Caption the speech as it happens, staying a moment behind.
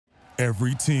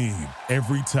Every team,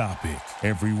 every topic,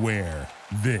 everywhere.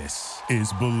 This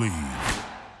is Believe.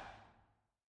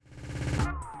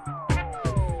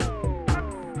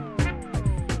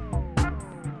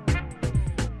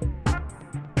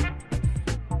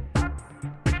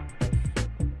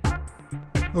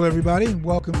 Hello, everybody, and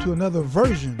welcome to another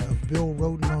version of Bill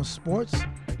Rhoden on Sports.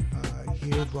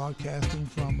 Here broadcasting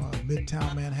from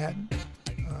Midtown Manhattan.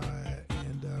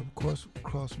 Of course,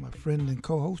 across my friend and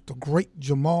co-host, the great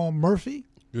Jamal Murphy.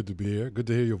 Good to be here. Good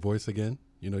to hear your voice again.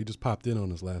 You know, you just popped in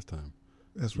on us last time.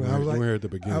 That's right. You were here at the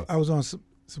beginning. I was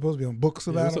supposed to be on Books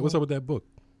About It. What's up with that book?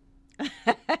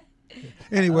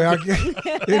 Anyway, I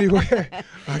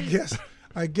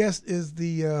guess is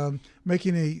the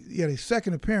making a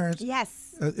second appearance.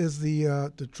 Yes. Is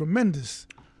the tremendous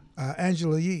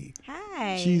Angela Yee.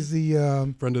 Hi. She's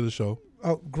the Friend of the show.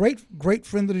 Great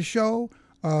friend of the show.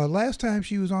 Last time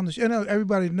she was on the show,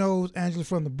 everybody knows Angela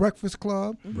from the Breakfast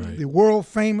Club, Right. the world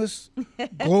famous,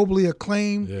 globally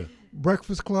acclaimed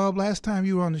Breakfast Club. Last time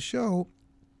you were on the show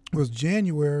was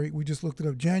January. We just looked it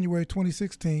up, January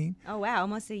 2016. Oh, wow,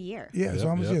 almost a year. Yeah, it's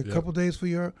almost a couple days for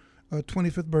your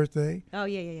 25th birthday. Oh,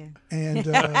 yeah. And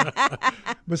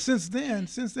but since then,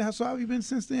 so how have you been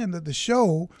since then? The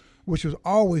show, which was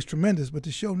always tremendous, but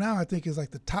the show now I think is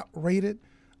like the top rated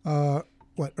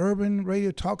urban radio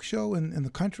talk show in the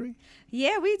country?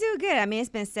 Yeah, we do good. I mean, it's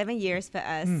been 7 years for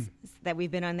us that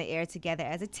we've been on the air together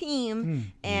as a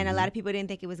team, and a lot of people didn't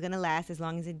think it was going to last as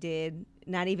long as it did,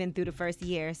 not even through the first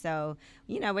year. So,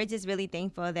 we're just really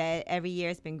thankful that every year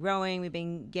it's been growing. We've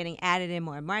been getting added in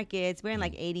more markets. We're in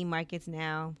like 80 markets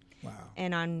now. Wow.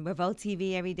 And on Revolt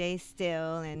TV every day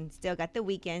still, and still got the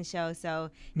weekend show.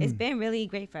 So it's been really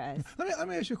great for us. Let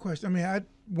me ask you a question. I mean, I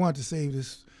wanted to save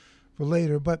this for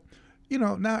later, but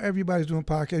now everybody's doing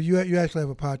podcasts. You actually have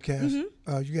a podcast.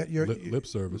 You got your lip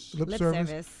service. Lip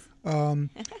service.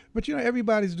 But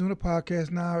everybody's doing a podcast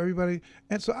now.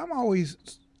 And so I always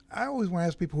want to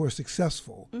ask people who are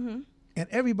successful, and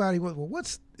everybody. Well,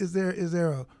 is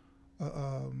there a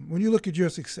when you look at your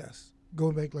success,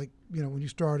 going back when you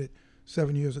started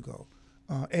 7 years ago.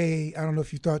 I don't know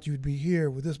if you thought you'd be here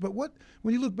with this, but when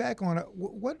you look back on it,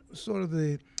 what sort of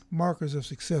the markers of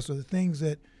success or the things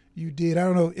that you did? I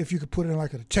don't know if you could put it in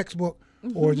like a textbook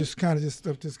or just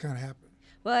stuff just kind of happened.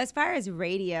 Well, as far as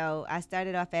radio, I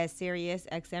started off as Sirius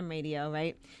XM radio,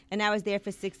 right? And I was there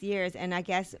for 6 years. And I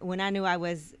guess when I knew I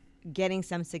was getting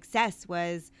some success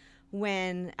was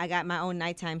when I got my own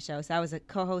nighttime show. So I was a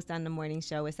co-host on the morning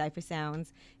show with Cypher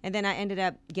Sounds. And then I ended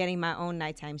up getting my own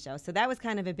nighttime show. So that was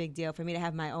kind of a big deal for me to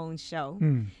have my own show.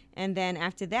 And then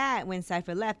after that, when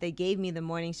Cypher left, they gave me the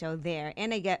morning show there.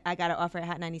 And I got an offer at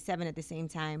Hot 97 at the same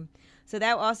time. So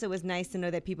that also was nice to know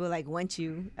that people want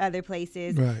you other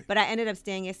places. Right. But I ended up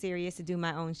staying at Sirius to do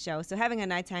my own show. So having a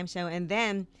nighttime show and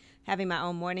then having my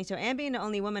own morning show and being the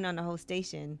only woman on the whole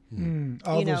station.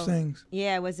 All those things.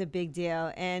 Yeah, it was a big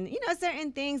deal. And,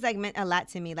 certain things meant a lot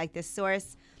to me. Like The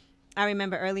Source, I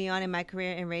remember early on in my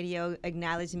career in radio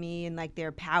acknowledged me and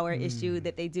their power issue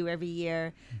that they do every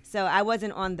year. So I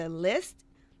wasn't on the list,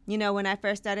 when I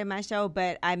first started my show,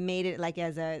 but I made it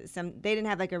they didn't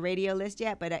have a radio list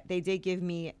yet, but they did give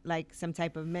me some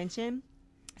type of mention.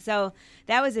 So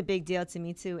that was a big deal to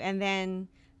me too. And then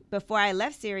before I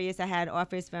left Sirius, I had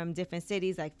offers from different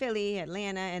cities like Philly,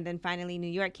 Atlanta, and then finally New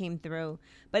York came through.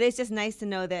 But it's just nice to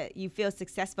know that you feel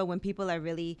successful when people are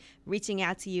really reaching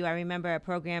out to you. I remember a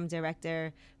program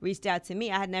director reached out to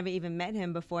me. I had never even met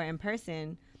him before in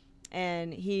person.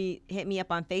 And he hit me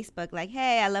up on Facebook like,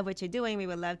 hey, I love what you're doing. We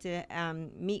would love to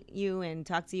meet you and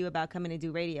talk to you about coming to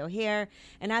do radio here.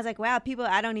 And I was like, wow, people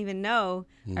I don't even know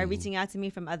are reaching out to me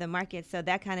from other markets. So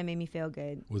that kind of made me feel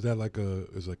good. Was that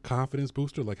is a confidence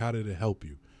booster? How did it help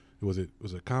you? Was it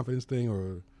a confidence thing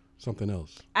or something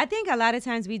else? I think a lot of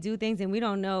times we do things and we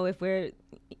don't know if we're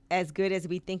as good as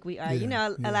we think we are.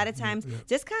 A lot of times,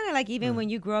 just kind of even when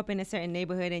you grow up in a certain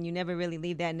neighborhood and you never really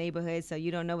leave that neighborhood, so you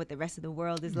don't know what the rest of the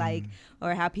world is like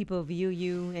or how people view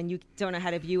you, and you don't know how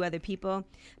to view other people.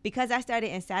 Because I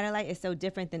started in satellite, it's so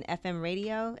different than FM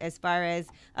radio as far as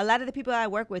a lot of the people I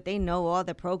work with, they know all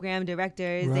the program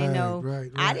directors. They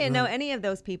know. I didn't know any of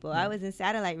those people. I was in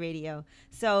satellite radio.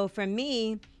 So for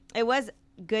me, it was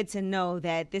good to know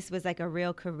that this was a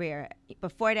real career.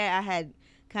 Before that, I had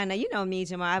kind of, me,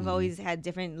 Jamal, I've always had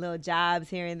different little jobs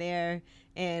here and there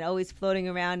and always floating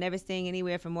around, never staying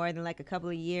anywhere for more than a couple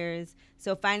of years.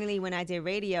 So finally, when I did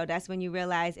radio, that's when you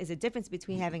realize there's a difference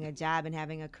between having a job and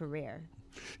having a career.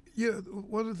 Yeah,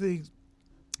 one of the things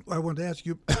I wanted to ask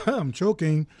you, I'm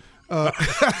choking.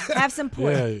 Have some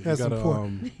port. Yeah, Have some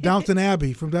port. Downton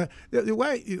Abbey from that.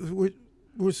 Why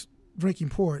we're drinking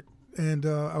port. and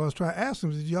I was trying to ask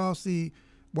them, did y'all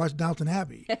watch Downton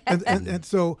Abbey? And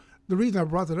so the reason I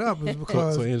brought that up is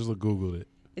because So Angela Googled it.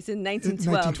 It's in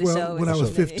 1912. the 1912 show when I is- was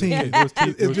 15. It was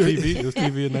TV. It was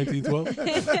TV in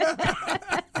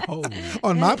 1912. Holy.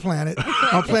 On my planet,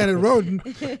 on planet Rodin,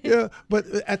 yeah. But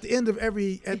at the end of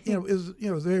every, it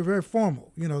was very very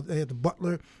formal. They had the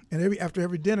butler, and after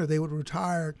every dinner they would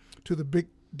retire to the big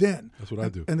den. That's what I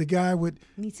do. And the guy would,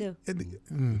 Me too.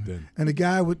 Den. and the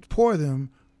guy would pour them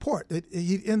port.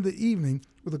 He'd end the evening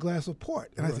with a glass of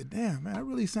port, and I said, "Damn, man, that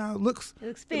really looks It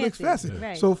looks fancy." fancy.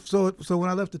 Right. So when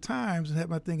I left the Times and had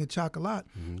my thing in Chocolat,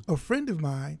 a friend of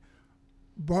mine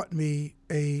bought me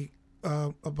a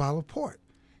bottle of port,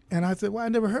 and I said, "Well, I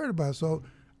never heard about it." So,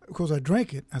 of course, I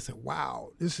drank it. I said,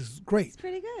 "Wow, this is great." It's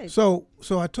pretty good. So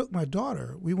I took my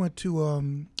daughter. We went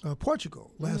to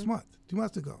Portugal last month, 2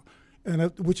 months ago,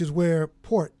 and which is where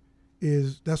port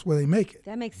is. That's where they make it.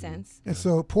 That makes sense. And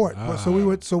so port. So we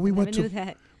went. Never knew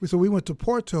that. So we went to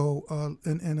Porto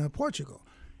in Portugal,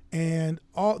 and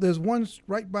there's one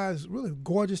right by this really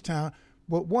gorgeous town,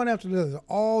 but one after the other,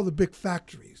 all the big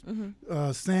factories.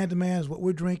 Sandeman is what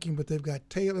we're drinking, but they've got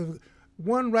Taylor,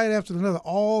 one right after another,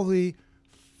 all the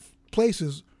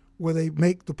places where they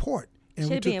make the port. And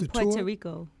Should be in the Puerto tour.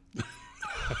 Rico.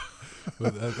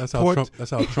 Well, that's how Port. Trump. That's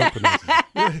how Trump pronounces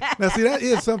it. Now, see, that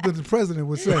is something the president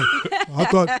would say.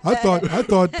 I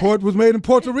thought port was made in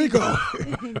Puerto Rico.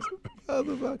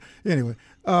 Anyway,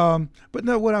 but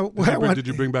no, what I want. Did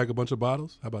you bring back a bunch of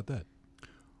bottles? How about that?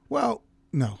 Well,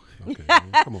 no. Okay, well,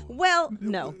 come on. Well,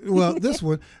 no. Well, this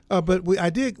one, but we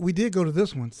did go to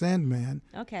this one, Sandman.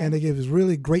 Okay. And they gave this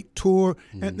really great tour.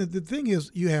 And the thing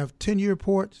is, you have 10-year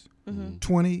ports,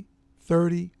 20,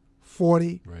 30,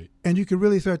 40, Right. and you can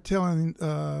really start telling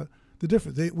the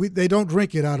difference. They don't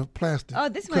drink it out of plastic. Oh,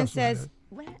 this one cups like says that.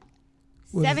 what?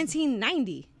 What is it?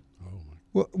 1790.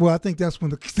 Well, I think that's when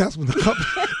the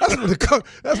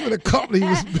company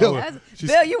was built.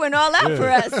 Bill, you went all out for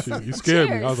us. You scared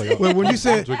me. I was like, Well, when you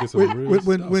said drinking some real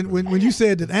stuff, when you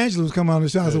said that Angela was coming on the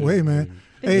show, I said, "Well, hey, man,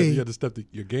 hey." you had to step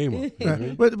your game up. You know what I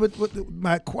mean? But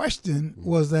my question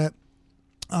was that,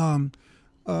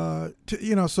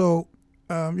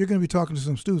 you're going to be talking to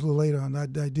some students a little later on. I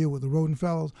deal with the Rodin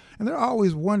Fellows, and they're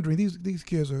always wondering. These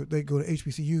kids they go to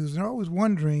HBCUs, and they're always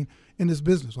wondering in this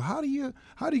business. Well, how do you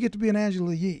get to be an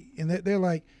Angela Yee? And they're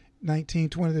like 19,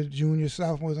 20, they're juniors,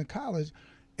 sophomores in college,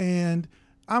 and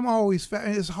I'm always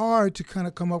it's hard to kind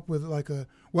of come up with like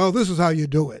this is how you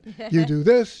do it. You do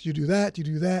this, you do that, you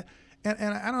do that, and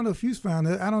I don't know if you found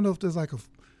it. I don't know if there's if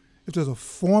there's a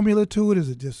formula to it. Is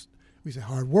it just we say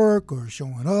hard work or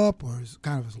showing up, or it's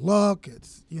kind of luck?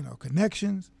 It's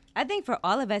connections. I think for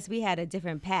all of us, we had a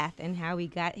different path in how we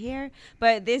got here.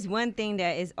 But there's one thing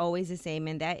that is always the same,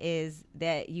 and that is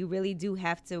that you really do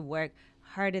have to work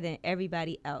harder than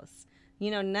everybody else.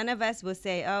 None of us will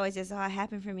say, oh, it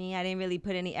happened for me. I didn't really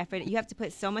put any effort. You have to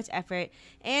put so much effort.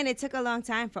 And it took a long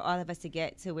time for all of us to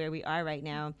get to where we are right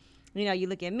now. You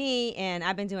look at me, and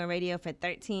I've been doing radio for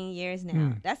 13 years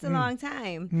now. That's a long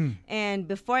time. And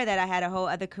before that, I had a whole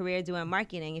other career doing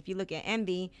marketing. If you look at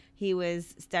Envy, he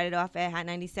started off at Hot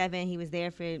 97. He was there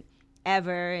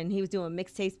forever, and he was doing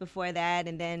mixtapes before that.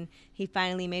 And then he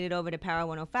finally made it over to Power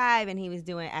 105, and he was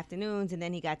doing afternoons, and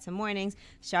then he got to mornings.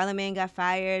 Charlamagne got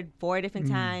fired 4 different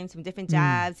times from different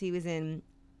jobs. He was in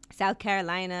South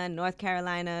Carolina, North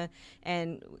Carolina,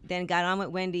 and then got on with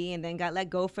Wendy, and then got let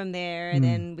go from there, and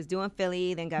then was doing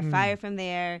Philly, then got fired from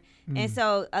there. And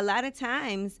so a lot of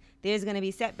times there's going to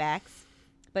be setbacks,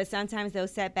 but sometimes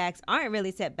those setbacks aren't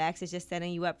really setbacks. It's just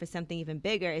setting you up for something even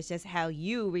bigger. It's just how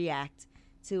you react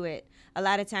to it. A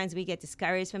lot of times we get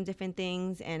discouraged from different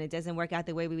things, and it doesn't work out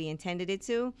the way we intended it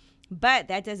to, but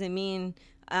that doesn't mean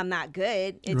I'm not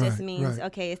good. It just means,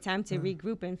 okay, it's time to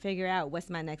regroup and figure out what's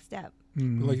my next step.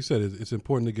 Like you said, it's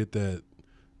important to get that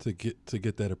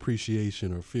get that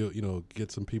appreciation, or feel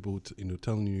get some people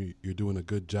telling you you're doing a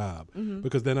good job,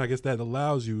 because then I guess that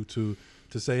allows you to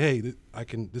say, hey,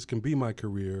 this can be my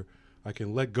career. I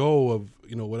can let go of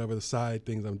whatever the side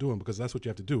things I'm doing, because that's what you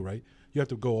have to do, right? You have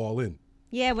to go all in.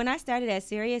 Yeah, when I started at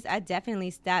Sirius, I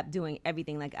definitely stopped doing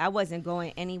everything. Like, I wasn't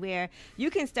going anywhere. You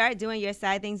can start doing your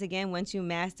side things again once you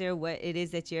master what it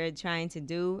is that you're trying to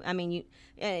do. I mean,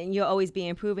 you'll always be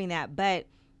improving that. But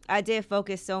I did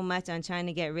focus so much on trying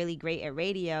to get really great at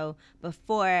radio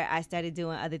before I started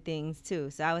doing other things, too.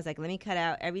 So I was like, let me cut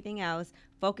out everything else,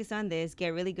 focus on this,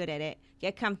 get really good at it,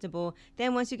 get comfortable.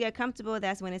 Then once you get comfortable,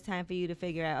 that's when it's time for you to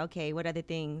figure out, okay, what other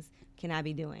things can I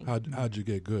be doing? How'd you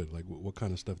get good? Like, what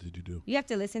kind of stuff did you do? You have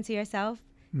to listen to yourself.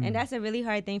 And that's a really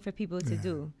hard thing for people to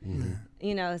do.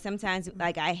 You know, sometimes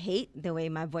like I hate the way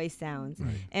my voice sounds.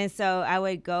 And so I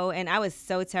would go, and I was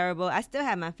so terrible. I still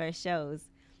have my first shows.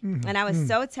 And I was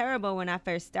so terrible when I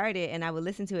first started, and I would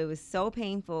listen to it. It was so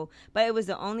painful, but it was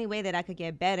the only way that I could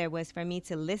get better was for me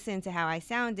to listen to how I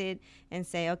sounded and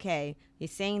say, okay, you're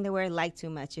saying the word like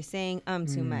too much. You're saying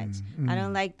too much. I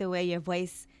don't like the way your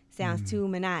voice sounds too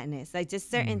monotonous. Like just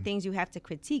certain things you have to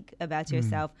critique about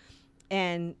yourself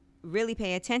and really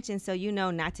pay attention so you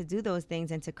know not to do those things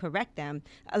and to correct them.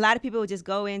 A lot of people will just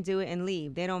go in, do it, and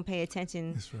leave. They don't pay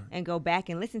attention and go back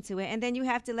and listen to it. And then you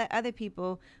have to let other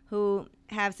people who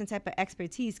have some type of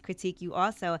expertise critique you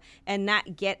also and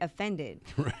not get offended.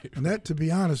 And that, to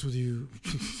be honest with you,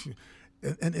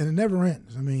 and it never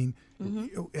ends. I mean,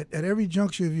 at every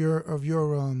juncture of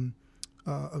your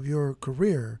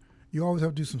career, you always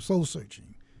have to do some soul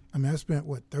searching. I mean, I spent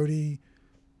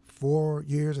 34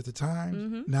 years at the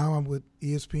time. Now I'm with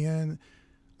ESPN,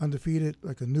 undefeated,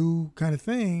 like a new kind of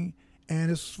thing.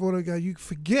 And it's sort of you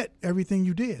forget everything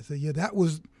you did. So yeah, that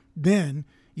was then.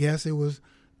 Yes, it was,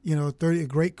 a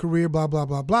great career, blah blah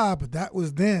blah blah. But that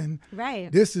was then. Right.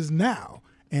 This is now,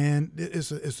 and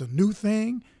it's a new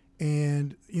thing.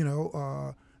 And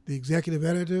the executive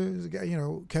editor,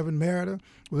 Kevin Merida,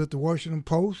 was at the Washington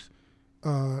Post.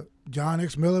 John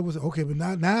X. Miller was okay, but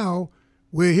not now.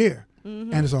 We're here.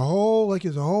 And it's a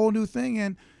whole new thing,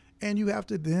 and you have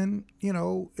to then,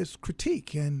 it's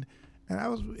critique, and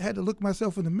I had to look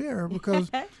myself in the mirror because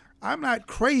I'm not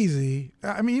crazy.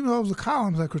 I mean, even though it was the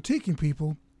columns like critiquing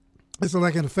people, it's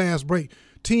like in a fast break.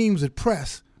 Teams that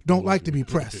press don't like to be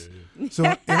pressed.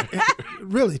 So and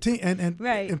really,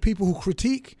 and people who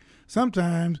critique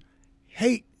sometimes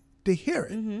hate to hear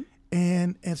it,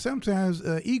 and sometimes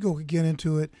ego could get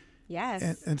into it.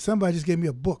 Yes. And somebody just gave me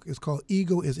a book. It's called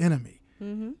Ego is Enemy.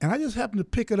 And I just happened to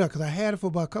pick it up because I had it for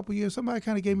about a couple of years. Somebody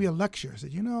kind of gave me a lecture. I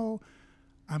said,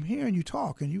 I'm hearing you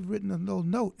talk, and you've written a little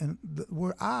note, and the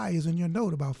word I is in your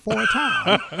note about 4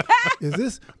 times.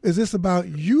 Is this about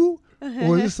you,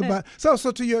 or is this about so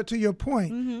to your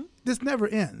point? This never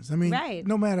ends. I mean,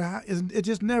 no matter how, it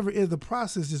just never is. The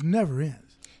process just never ends.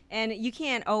 And you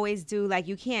can't always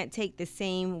you can't take the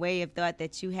same way of thought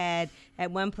that you had at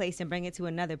one place and bring it to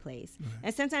another place.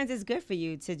 And sometimes it's good for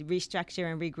you to restructure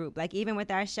and regroup. Like even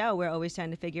with our show, we're always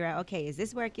trying to figure out, okay, is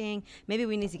this working? Maybe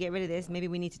we need to get rid of this. Maybe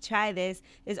we need to try this.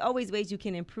 There's always ways you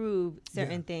can improve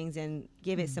certain things and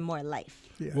give it some more life.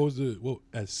 Yeah. What was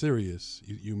at Sirius,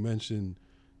 you mentioned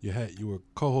you were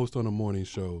co-host on a morning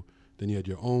show, then you had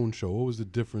your own show. What was the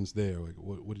difference there? Like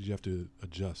what did you have to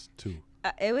adjust to?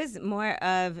 It was more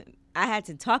of I had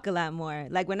to talk a lot more.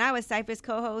 Like when I was Cypher's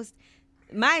co-host,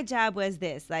 my job was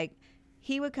this. Like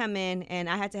he would come in and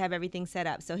I had to have everything set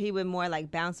up. So he would more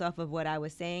bounce off of what I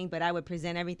was saying, but I would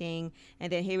present everything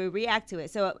and then he would react to it.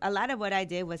 So a lot of what I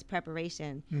did was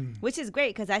preparation, which is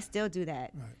great because I still do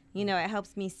that. Right. It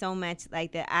helps me so much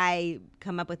that I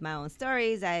come up with my own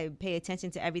stories. I pay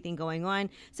attention to everything going on.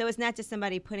 So it's not just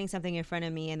somebody putting something in front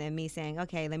of me and then me saying,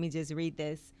 okay, let me just read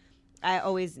this. I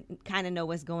always kind of know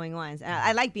what's going on.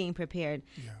 I like being prepared.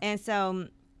 Yeah. And so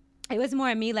it was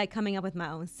more me coming up with my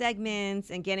own segments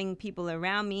and getting people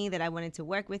around me that I wanted to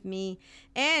work with me.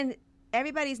 And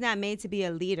everybody's not made to be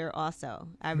a leader also,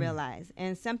 I realize.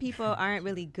 And some people aren't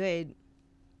really good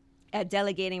at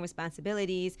delegating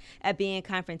responsibilities, at being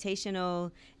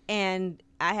confrontational. And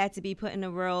I had to be put in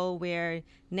a role where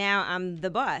now I'm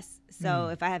the boss. So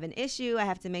if I have an issue, I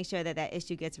have to make sure that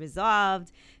issue gets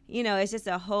resolved. It's just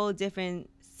a whole different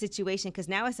situation because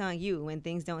now it's on you when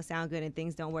things don't sound good and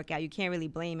things don't work out. You can't really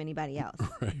blame anybody else.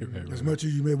 Right. As much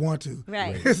as you may want to.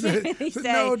 Right.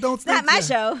 No, don't. It's not my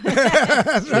show.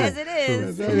 Yes, it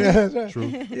is. That's right.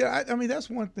 True. Yeah, I mean, that's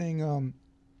one thing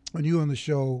when you were on the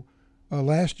show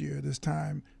last year, this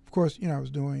time, of course, I was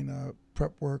doing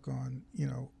prep work on,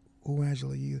 who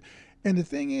Angela is. And the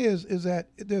thing is that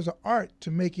there's an art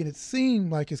to making it seem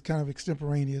like it's kind of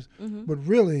extemporaneous, but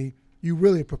really, you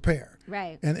really prepare.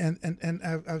 Right. And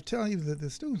I was telling you that the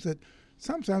students that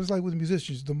sometimes, like with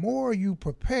musicians, the more you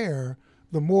prepare,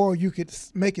 the more you could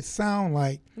make it sound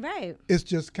like it's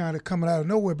just kind of coming out of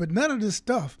nowhere. But none of this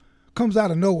stuff comes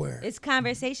out of nowhere. It's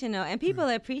conversational, and people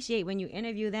appreciate when you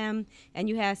interview them and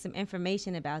you have some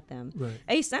information about them. Right.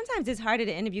 And sometimes it's harder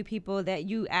to interview people that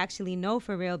you actually know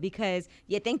for real because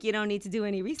you think you don't need to do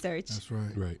any research. That's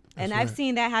right. Right. And I've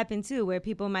seen that happen too, where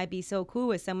people might be so cool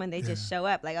with someone, they just show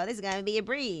up like, oh, this is going to be a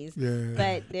breeze. Yeah.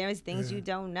 But there's things you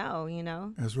don't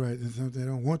know, That's right. There's something they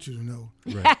don't want you to know.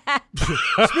 Right.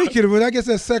 Speaking of it, I guess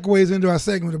that segues into our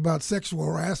segment about sexual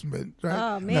harassment,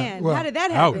 right? Oh, man. No. How did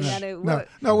that happen? Ouch.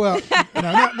 Well,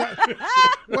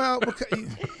 Well, because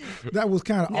that was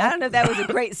kind of. I don't know if that was a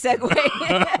great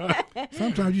segue.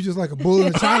 Sometimes you just like a bull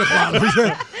in a china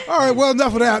closet. All right, well,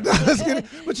 enough of that. Let's get it.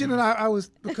 But I was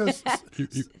because.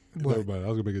 Never mind. I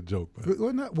was gonna make a joke.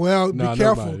 But. Well, Nah, be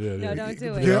careful. never mind. Yeah, No, don't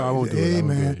do it. Yeah, I won't do it. Hey, I won't do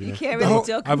man. it, You can't really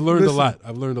joke. I've learned Listen. a lot.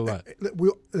 I've learned a lot.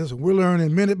 We're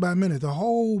learning minute by minute. The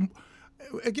whole.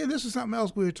 Again, this is something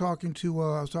else we were talking to.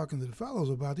 I was talking to the fellows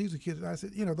about. These are kids. I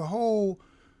said, the whole.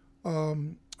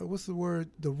 What's the word?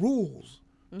 The rules.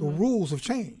 The rules have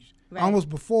changed almost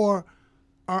before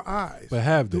our eyes. But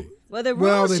have they? Well, the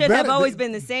rules they should have better- always they-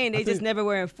 been the same. They just never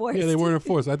were enforced. Yeah, they weren't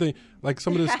enforced. I think like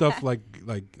some of this stuff, like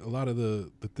a lot of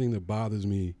the thing that bothers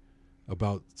me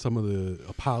about some of the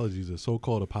apologies, the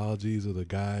so-called apologies of the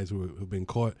guys who've been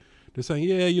caught. They're saying,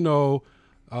 yeah,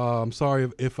 I'm sorry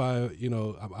if I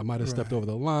might have stepped over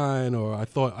the line, or I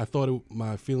thought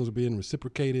my feelings were being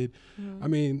reciprocated. I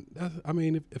mean,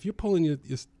 if you're pulling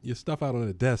your stuff out on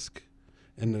a desk,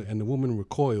 and the woman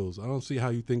recoils, I don't see how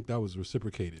you think that was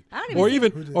reciprocated. Or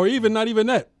even not even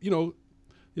that.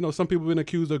 Some people have been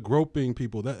accused of groping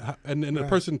people and the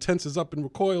person tenses up and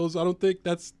recoils. I don't think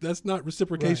that's not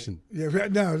reciprocation.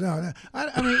 Right. Yeah, no.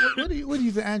 I mean, what do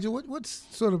you think, Angela? What's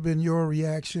sort of been your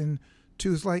reaction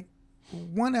to? It's like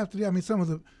one after the. I mean, some of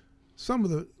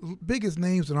the biggest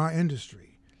names in our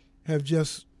industry have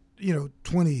just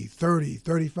 20, 30,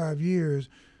 35 years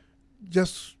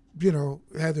just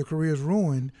had their careers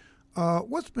ruined.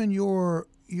 What's been your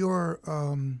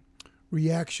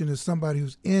reaction as somebody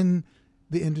who's in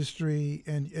the industry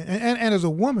and as a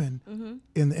woman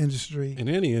in the industry? In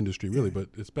any industry, really, but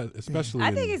especially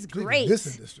I think it's great.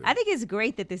 This industry. I think it's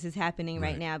great that this is happening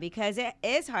right now, because it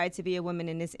is hard to be a woman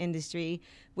in this industry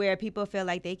where people feel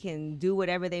like they can do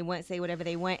whatever they want, say whatever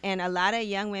they want. And a lot of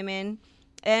young women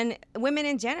and women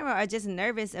in general are just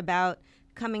nervous about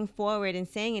coming forward and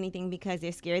saying anything because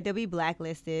they're scared they'll be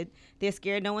blacklisted. They're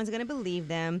scared no one's going to believe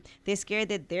them. They're scared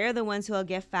that they're the ones who will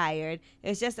get fired.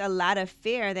 It's just a lot of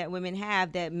fear that women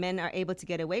have that men are able to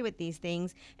get away with these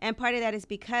things. And part of that is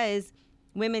because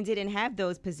women didn't have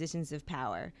those positions of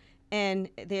power. And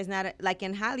there's not, like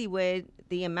in Hollywood,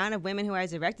 the amount of women who are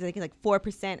directors, like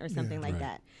 4% or something like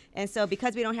that. And so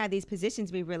because we don't have these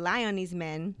positions, we rely on these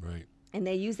men. Right. And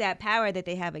they use that power that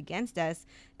they have against us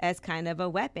as kind of a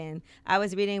weapon. I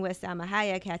was reading what Salma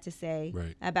Hayek had to say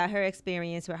about her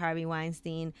experience with Harvey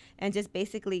Weinstein, and just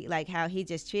basically like how he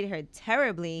just treated her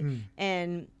terribly,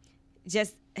 and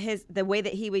just the way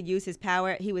that he would use his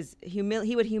power. He would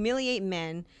humiliate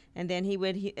men, and then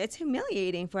it's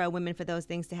humiliating for a woman for those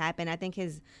things to happen. I think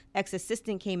his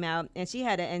ex-assistant came out, and she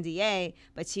had an NDA,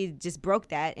 but she just broke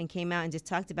that and came out and just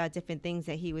talked about different things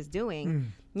that he was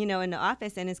doing, in the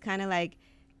office. And it's kind of like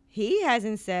he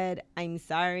hasn't said, I'm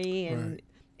sorry.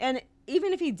 And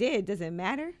even if he did, does it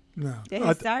matter? No. That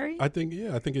he's sorry? I think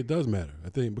it does matter. I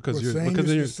think because saying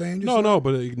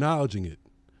but acknowledging it.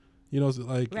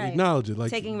 Acknowledge it,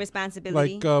 like taking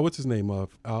responsibility. Like what's his name?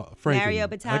 Franken. Mario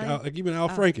Batali. Like even Al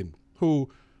Franken, who,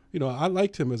 I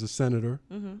liked him as a senator.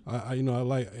 I'm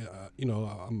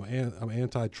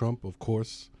anti-Trump, of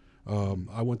course.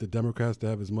 I want the Democrats to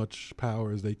have as much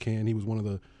power as they can. He was one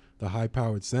of the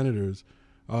high-powered senators.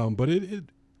 But it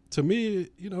to me,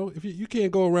 if you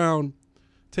can't go around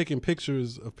taking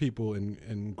pictures of people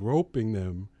and groping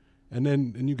them, and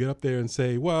then you get up there and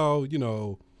say, well,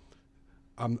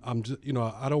 I'm just,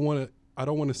 I don't want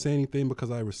to say anything because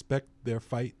I respect their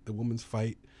fight, the woman's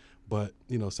fight, but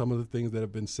some of the things that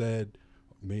have been said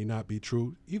may not be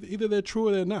true. Either they're true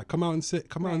or they're not. Come out and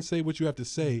say what you have to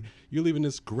say. You're leaving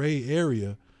this gray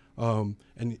area, and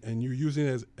you're using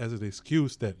it as an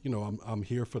excuse that I'm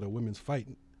here for the women's fight.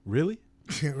 Really?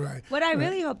 Yeah, right. What I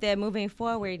really hope that moving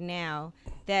forward now,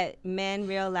 that men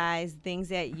realize things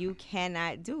that you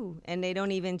cannot do, and they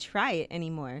don't even try it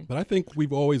anymore. But I think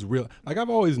we've always I've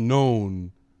always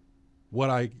known what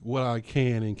I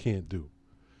can and can't do.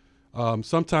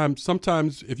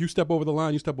 Sometimes if you step over the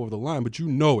line, you step over the line, but you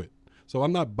know it. So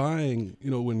I'm not buying,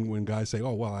 when guys say,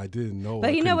 "Oh, well, I didn't know."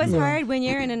 But what's hard when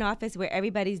you're in an office where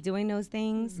everybody's doing those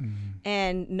things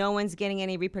and no one's getting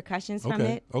any repercussions from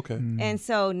it. Okay. And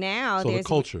so now there's the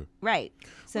culture. Right.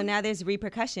 So now there's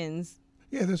repercussions.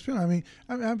 Yeah, there's been.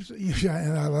 I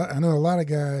know a lot of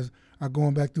guys are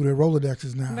going back through their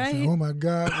Rolodexes now. Right. Saying, oh my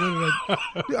God,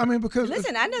 what did I? Because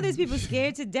listen, I know there's people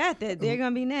scared to death that they're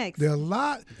going to be next. There are a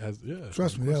lot.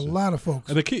 Trust me, there are a lot of folks.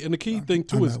 And the key thing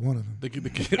too is one of them.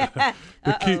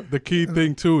 The key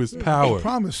thing too is power. I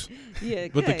promise. Yeah,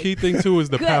 but the key thing too is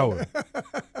the power.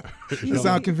 You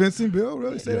sound convincing, Bill.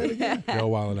 Really? Say that again.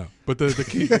 Y'all wilding out. But the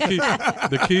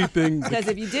key thing. Because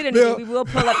if you didn't, Bill- we will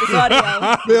pull up this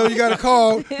audio. Bill, you got a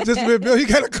call. Just a minute, Bill, you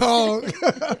got a call.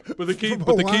 But the key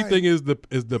Hawaii. thing is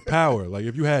the power. Like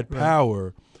if you had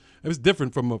power, it was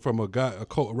different from a guy,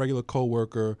 a regular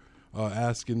coworker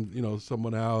asking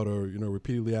someone out, or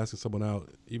repeatedly asking someone out,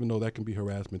 even though that can be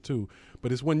harassment too.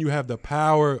 But it's when you have the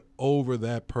power over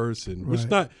that person,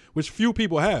 which few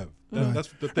people have. That's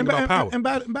the thing about power. And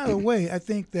by the way, I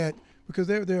think that because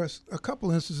there are a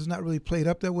couple instances not really played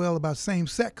up that well about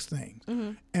same-sex things,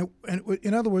 and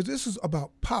in other words, this is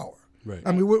about power. Right.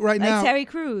 I mean, right Like now, Terry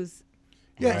Crews,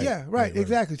 right,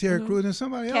 exactly. Terry Crews and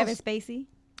somebody else. Kevin Spacey,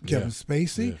 Kevin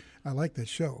Spacey. Yeah. I like that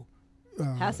show.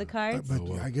 House of Cards, But Oh,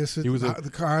 wow. I guess He was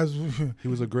the Cards. He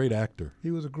was a great actor. He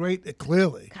was a great,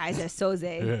 clearly. Kaiser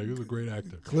Soze. Yeah, he was a great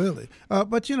actor. Clearly,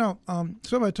 but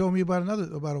somebody told me about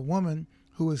a woman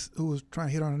who was trying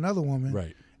to hit on another woman,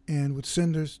 Right. and would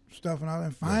send her stuff and all,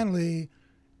 and finally,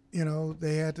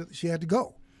 she had to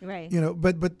go, Right.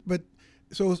 But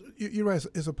so you're right,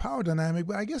 it's a power dynamic.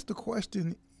 But I guess the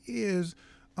question is,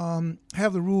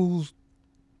 have the rules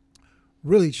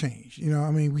really changed?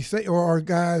 I mean, we say, or are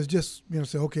guys just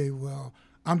say, okay, well,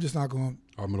 I'm just not going.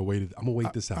 I'm gonna wait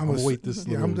this out. I'm I'm gonna gonna wait this.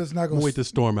 I'm just not I'm gonna gonna wait this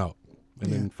storm out,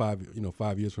 and Yeah. then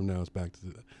 5 years from now, it's back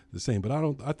to the same. But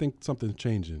I think something's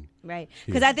changing. Right.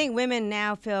 Because I think women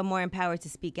now feel more empowered to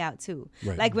speak out too.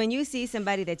 Right. Like when you see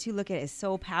somebody that you look at as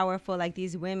so powerful, like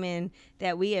these women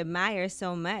that we admire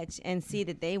so much, and see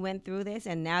that they went through this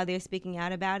and now they're speaking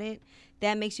out about it,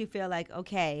 that makes you feel like,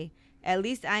 okay, at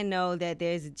least I know that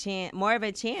there's more of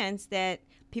a chance that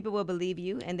people will believe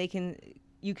you, and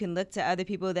you can look to other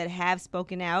people that have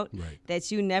spoken out Right.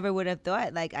 that you never would have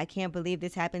thought. Like, I can't believe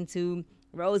this happened to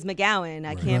Rose McGowan.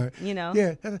 I can't,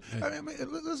 Yeah, I mean,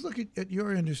 let's look at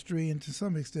your industry, and to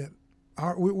some extent,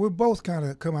 we're both kind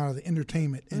of come out of the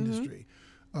entertainment industry,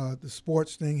 the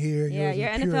sports thing here. Yeah, yours is you're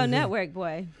purely NFL there. Network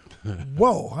boy.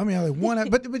 Whoa! I mean, I like one,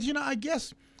 but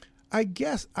I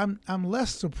guess I'm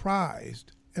less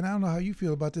surprised, and I don't know how you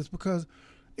feel about this, because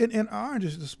in our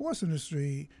industry, the sports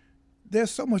industry,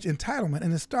 there's so much entitlement,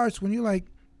 and it starts when you're like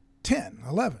 10,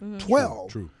 11,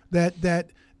 12. True.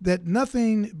 That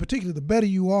nothing, particularly the better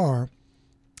you are,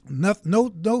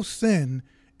 no sin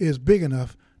is big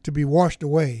enough to be washed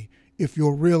away if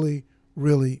you're really,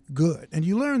 really good. And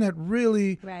you learn that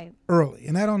really Right. early.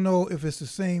 And I don't know if it's the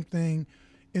same thing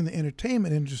in the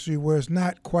entertainment industry, where it's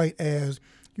not quite as,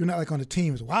 you're not like on the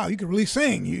team as, wow, you can really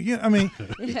sing. I mean,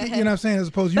 you know what I'm saying? As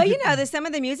opposed to But some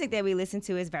of the music that we listen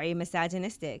to is very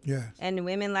misogynistic. Yes. And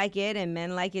women like it and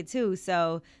men like it too.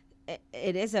 So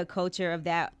it is a culture of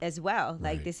that as well.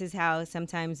 Like, Right. this is how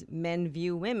sometimes men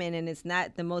view women, and it's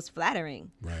not the most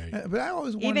flattering. Right. But I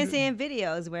always wondered, Even seeing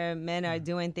videos where men are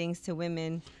doing things to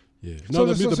women. Yeah. No,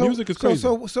 the music is crazy.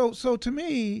 So to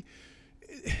me,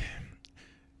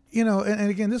 and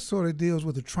again, this sort of deals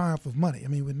with the triumph of money. I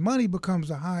mean, when money becomes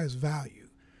the highest value,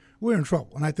 we're in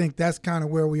trouble. And I think that's kind of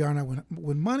where we are now.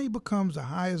 When money becomes the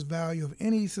highest value of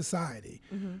any society,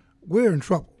 we're in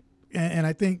trouble. And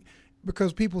I think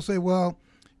because people say, well,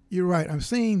 you're right, I'm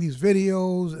seeing these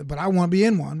videos, but I want to be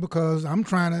in one because I'm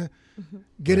trying to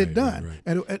get it done.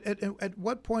 Right. At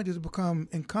what point does it become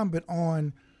incumbent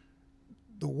on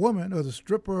the woman or the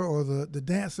stripper or the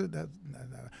dancer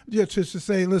to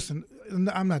say, listen,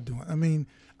 I'm not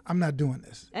doing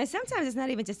this. And sometimes it's not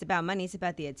even just about money, it's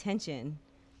about the attention,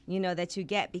 that you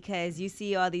get, because you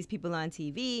see all these people on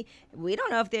TV. We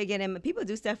don't know if they're getting, people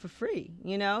do stuff for free,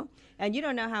 and you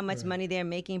don't know how much money they're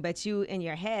making, but you in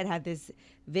your head have this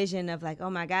vision of like, oh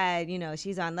my God,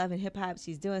 she's on Love and Hip Hop.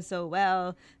 She's doing so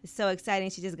well. It's so exciting.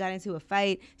 She just got into a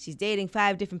fight. She's dating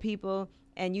 5 different people.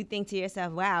 And you think to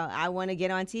yourself, wow, I want to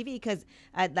get on TV, because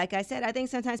like I said, I think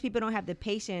sometimes people don't have the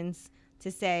patience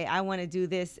to say, I want to do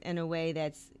this in a way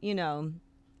that's, you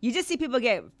just see people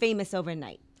get famous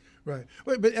overnight. Right.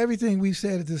 But everything we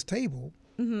said at this table,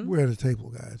 we're at a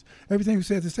table, guys. Everything we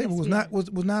said at this table was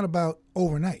not about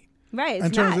overnight. Right.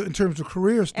 It's in terms of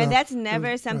career stuff. And that's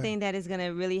never something that is going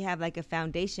to really have like a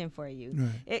foundation for you.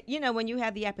 Right. When you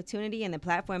have the opportunity and the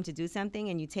platform to do something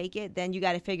and you take it, then you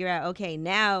got to figure out, okay,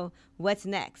 now what's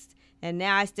next? And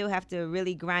now I still have to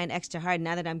really grind extra hard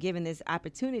now that I'm given this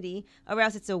opportunity, or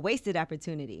else it's a wasted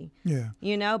opportunity. Yeah.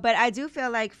 But I do feel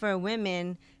like for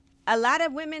women, a lot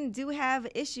of women do have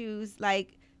issues,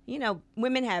 like,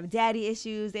 women have daddy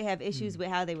issues. They have issues with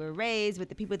how they were raised, with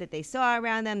the people that they saw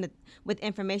around them, with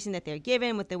information that they're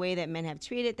given, with the way that men have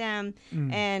treated them.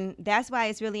 And that's why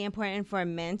it's really important for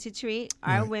men to treat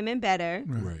our women better.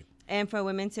 Right. And for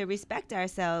women to respect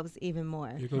ourselves even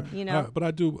more. But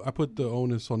I put the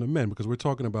onus on the men, because we're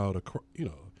talking about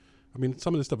I mean,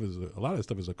 some of this stuff a lot of this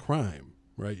stuff is a crime,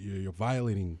 right? You're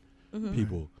violating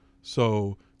people.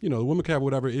 So, you know, the woman can have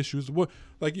whatever issues.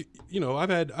 Like, you know,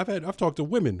 I've talked to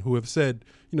women who have said,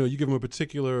 you know, you give them a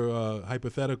particular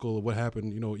hypothetical of what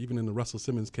happened, you know, even in the Russell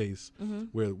Simmons case,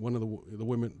 where one of the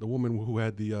woman who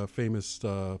had the famous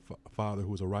father who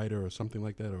was a writer or something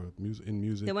like that, or in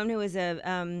music. The woman who was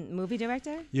a movie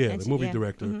director? Yeah, the movie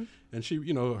director. And she,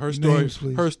 you know, her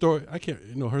story, I can't,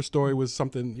 you know, her story was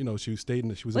something, you know, she stayed in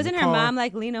the, she was Wasn't in the her car. mom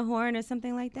like Lena Horne or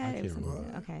something like that? I can't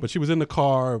remember. Okay. But she was in the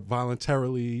car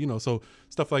voluntarily, you know, so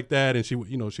stuff like that. And she,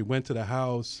 you know, she went to the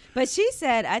house. But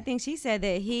I think she said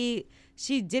that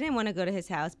she didn't want to go to his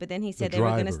house, but then he said The they were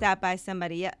going to driver. stop by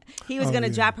somebody else. He was going to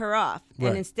drop her off, Right.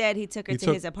 and instead he took her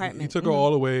to his apartment. He took her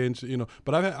all the way, and she, you know.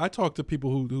 But I talked to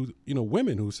people who, you know,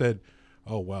 women who said,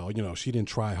 "Oh well, you know, she didn't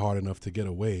try hard enough to get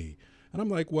away." And I'm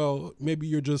like, well, maybe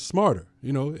you're just smarter,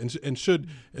 you know,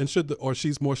 or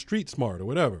she's more street smart or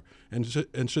whatever. And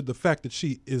should the fact that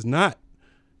she is not,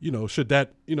 you know, should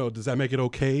that, you know, does that make it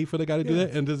okay for the guy to do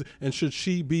that? And should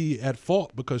she be at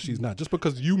fault because she's not? Just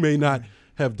because you may not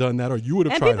have done that, or you would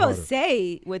have tried harder. And people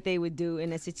say what they would do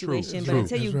in a situation, but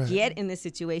until you That's right. get in the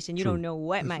situation, you don't know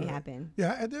what might happen.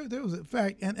 Yeah, there was a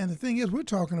fact, and the thing is, we're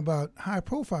talking about high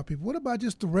profile people. What about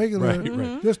just the regular,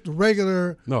 Right. just the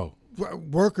regular No.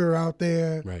 worker out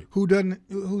there Right. who's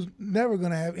never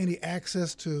going to have any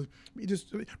access to? You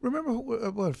just remember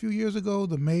what a few years ago,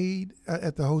 the maid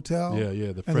at the hotel. Yeah,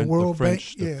 the and French, the World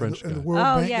French Bank, guy. and the World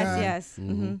Bank yes, guy. yes.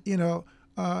 Mm-hmm. You know,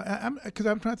 because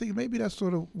I'm trying to think, maybe that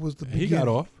sort of was the beginning. He got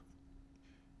off.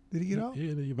 Did he get off?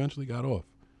 Yeah, he eventually got off.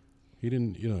 He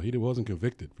didn't, you know, he wasn't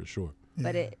convicted for sure.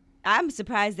 But I'm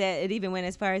surprised that it even went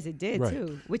as far as it did, Right.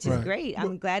 too, which is Right. great.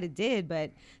 I'm glad it did,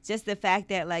 but just the fact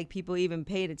that, like, people even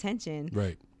paid attention,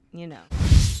 Right. you know.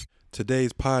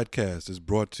 Today's podcast is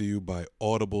brought to you by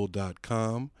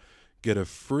Audible.com. Get a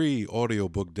free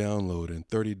audiobook download and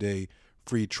 30-day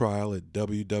free trial at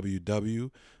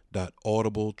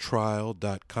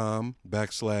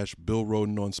www.audibletrial.com/Bill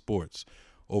Roden on Sports.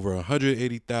 Over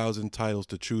 180,000 titles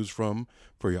to choose from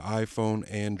for your iPhone,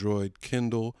 Android,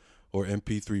 Kindle, or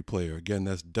MP3 player. Again,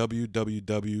 that's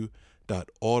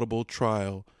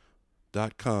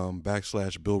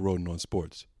www.audibletrial.com/Bill Roden on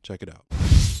Sports. Check it out.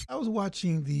 I was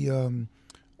watching the.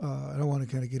 I don't want to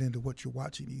kind of get into what you're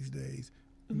watching these days.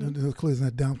 The clearly it's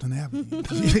not Downton Abbey.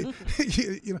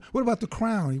 You know, what about The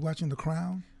Crown? You watching The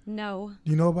Crown? No.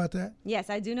 Do you know about that? Yes,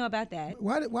 I do know about that.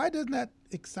 Why doesn't that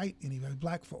excite anybody,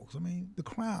 black folks? I mean, The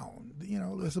Crown. You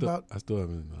know, it's about. I still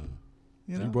haven't.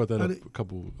 You You know, brought that up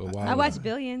but a while I ago. watched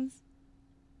Billions.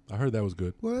 I heard that was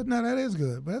good. Well, no, that is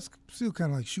good, but that's still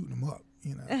kind of like shooting them up.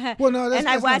 You know. Well, no, that's, And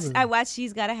that's not I really- watched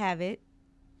She's Gotta Have It.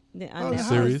 On Oh, Netflix. yeah.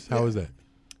 Serious? How was that?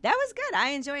 That was good. I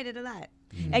enjoyed it a lot.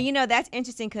 And you know, that's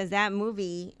interesting because that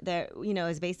movie that, you know,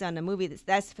 is based on the movie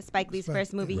that's Spike Lee's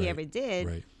first movie he Right, ever did.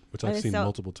 Right. Which And I've seen so-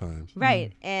 multiple times.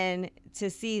 Right. And to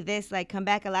see this like come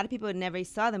back, a lot of people never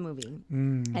saw the movie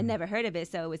and never heard of it.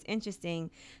 So it was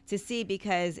interesting to see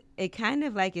because it kind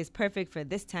of like is perfect for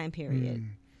this time period.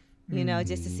 You know,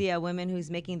 just to see a woman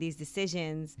who's making these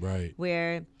decisions Right.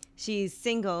 where she's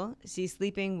single, she's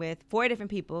sleeping with 4 different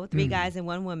people, 3 guys and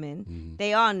 1 woman. Mm-hmm.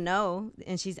 They all know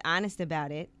and she's honest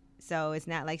about it. So it's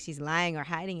not like she's lying or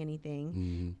hiding anything.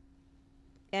 Mm-hmm.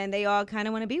 And they all kind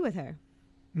of want to be with her.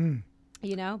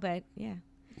 You know, but yeah.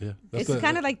 Yeah. It's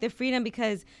kind of like the freedom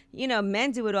because, you know,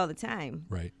 men do it all the time.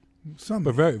 right. Some,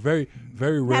 But very, very,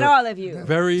 very rare. Not all of you.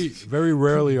 Very, very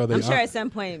rarely are they. I'm sure at some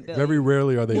point, Bill. Very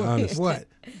rarely are they honest. what?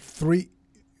 3.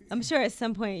 I'm sure at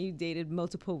some point you dated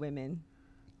multiple women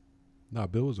Nah,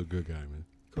 Bill was a good guy, man.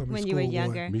 Call me when you were schoolboy.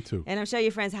 younger. Me too. And I'm sure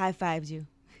your friends high-fived you.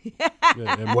 Yeah,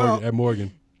 at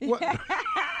Morgan. What?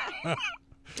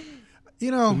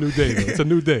 You know. It's a new day, though. It's a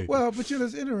new day. Well, but you know,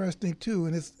 it's interesting too,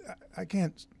 and it's I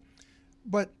can't,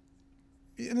 but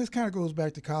and this kind of goes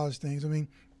back to college things. I mean,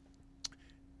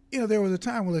 you know, there was a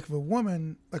time when, like, if a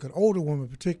woman, like an older woman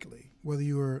particularly, whether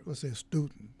you were, let's say, a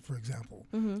student, for example,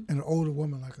 and an older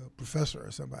woman, like a professor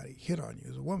or somebody, hit on you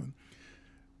as a woman.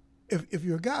 If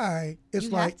you're a guy, it's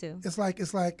You like have to.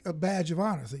 it's like a badge of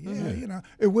honor. So, yeah, you know,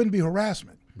 it wouldn't be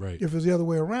harassment. Right. If it's the other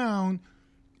way around,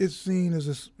 it's seen as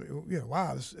this,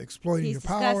 wow, this is exploiting He's your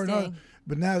power. And all. disgusting.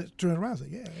 But now it's turned around. It's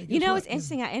like, yeah. You guess know, what? it's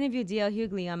interesting. I interviewed D.L.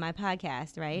 Hughley on my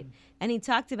podcast, right? And he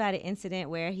talked about an incident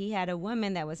where he had a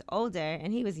woman that was older,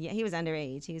 and he was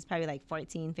underage. He was probably like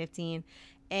 14, 15.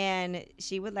 And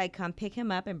she would like come pick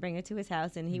him up and bring her to his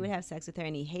house, and he would have sex with her,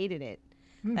 and he hated it.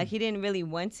 Like he didn't really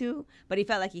want to, but he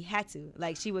felt like he had to.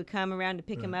 Like she would come around to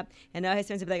pick him up, and all his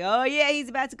friends would be like, "Oh yeah, he's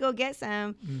about to go get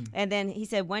some." And then he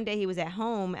said one day he was at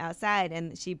home outside,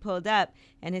 and she pulled up,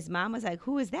 and his mom was like,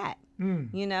 "Who is that?"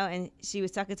 You know, and she was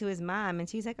talking to his mom, and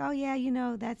she's like, "Oh yeah, you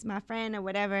know, that's my friend or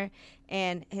whatever."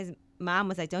 And his mom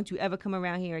was like, "Don't you ever come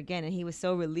around here again." And he was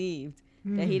so relieved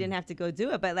that he didn't have to go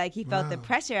do it. But like he felt the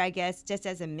pressure, I guess, just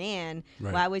as a man.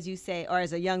 Right. Why would you say, or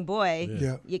as a young boy,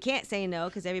 Yeah. you can't say no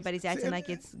because everybody's acting like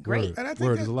it's great. And I think Word,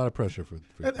 that- there's a lot of pressure for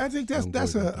I think that's young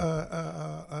boys like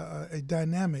that. a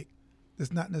dynamic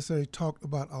that's not necessarily talked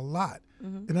about a lot.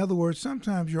 In other words,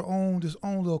 sometimes this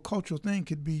own little cultural thing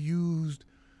could be used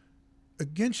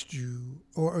against you,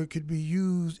 or it could be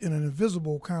used in an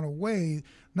invisible kind of way.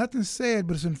 Nothing's said,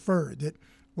 but it's inferred that,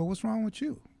 well, what's wrong with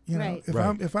you? You know, Right. if Right.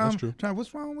 I'm That's true. trying,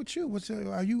 what's wrong with you?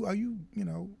 Are you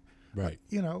Right.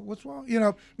 what's wrong?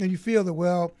 And you feel that,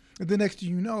 well, the next thing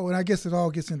you know, and I guess it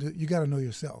all gets into, you got to know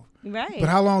yourself. Right. But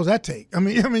how long does that take? I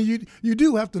mean, you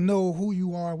do have to know who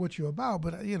you are, what you're about.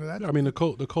 But that, I mean, the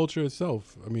culture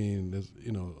itself. I mean, there's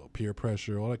peer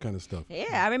pressure, all that kind of stuff.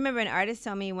 Yeah, I remember an artist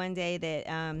told me one day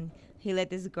that he let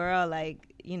this girl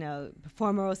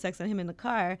perform oral sex on him in the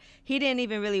car. He didn't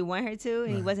even really want her to,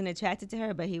 and he wasn't attracted to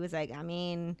her. But he was like, I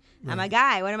mean, I'm a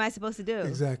guy. What am I supposed to do?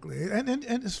 exactly. And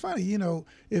it's funny,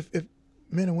 if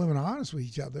men and women are honest with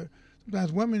each other,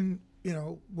 sometimes women,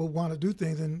 will want to do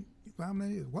things, and I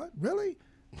mean, what really?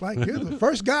 Like, you're the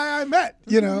first guy I met,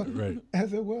 Right. I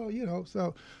said, well,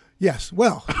 so. Yes,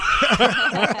 well.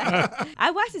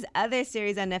 I watched this other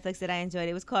series on Netflix that I enjoyed.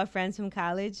 It was called Friends from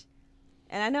College.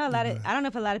 And I know I don't know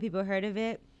if a lot of people heard of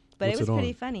it, but What's it was it on?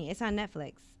 pretty funny. It's on Netflix.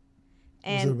 it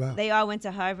And about? they all went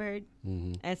to Harvard.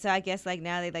 Mm-hmm. And so I guess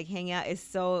now they hang out.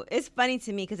 It's funny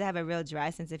to me because I have a real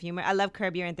dry sense of humor. I love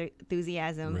Curb Your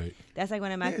Enthusiasm. Right. That's like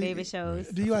one of my Yeah, favorite shows.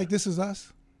 Do you like This Is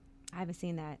Us? I haven't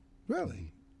seen that.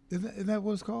 Really? Isn't that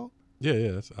what it's called?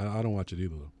 Yeah. I don't watch it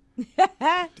either though.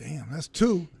 Damn, that's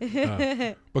two.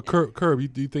 But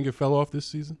Curb, do you think it fell off this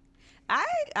season?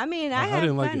 I mean, I I had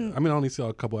didn't like fun. it. I mean, I only saw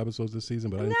a couple episodes this season,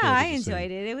 but I didn't No, feel like I it was the same.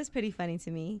 enjoyed it. It was pretty funny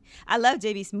to me. I love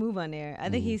JB Smoove on there. I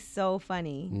Mm-hmm. think he's so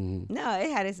funny. No, it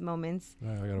had its moments.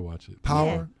 I gotta watch it.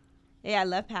 Power. Yeah, I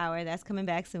love Power. That's coming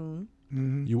back soon.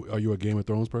 Are you a Game of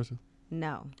Thrones person?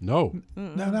 No. No.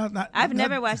 No, I've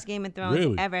never watched Game of Thrones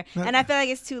Really? ever. And I feel like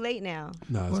it's too late now.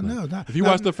 No, it's Well, not. no, not- If you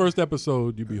not- watch the first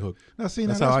episode, you'd be hooked. Now, see,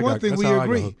 That's that's how I one got- thing that's we how I got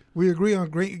agree. hooked. We agree on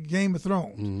great Game of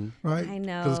Thrones, right? I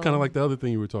know. Because it's kind of like the other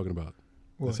thing you were talking about.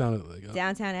 What? It sounded like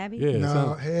Downtown Abbey? yeah. it No,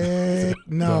 sounded- heck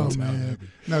no, Downtown man. Abbey.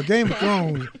 No, Game of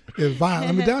Thrones is violent.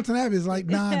 I mean, Downton Abbey is like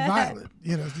non-violent.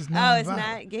 It's just Oh, non-violent. it's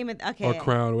not Game of okay. or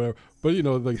Crown or whatever. But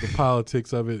like the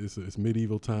politics of it, it's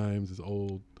medieval times, it's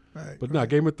old. Right, But no,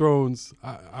 Game of Thrones,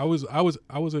 I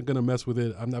wasn't gonna mess with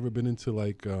it. I've never been into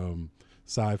like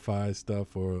sci-fi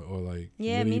stuff or like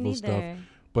Yeah, me medieval neither.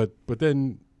 stuff. But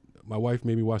then my wife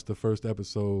made me watch the first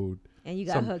episode. And you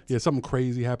got hooked. Yeah, something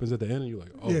crazy happens at the end, and you're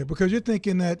like, oh, Yeah, because you're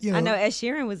thinking that, I know Ed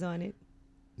Sheeran was on it.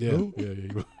 yeah. Who?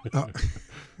 Yeah.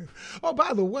 Oh,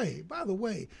 by the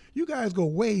way, you guys go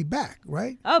way back,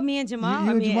 right? Oh, me and Jamal. You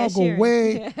or and me Jamal Ed go Sheeran?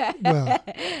 way.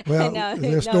 Well, No, is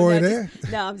there a no, story no, there?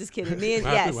 No, I'm just kidding. Me and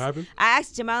What happened? yes. What happened? I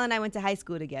asked Jamal and I went to high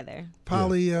school together.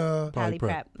 Poly Poly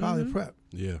prep. prep.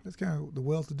 Yeah. That's kind of the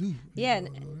well-to-do. Yeah.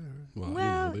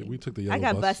 Well, we took the yellow I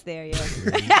got bus. bus there, yeah.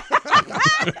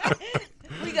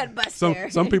 We got bus there.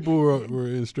 Some people were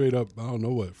in straight up, I don't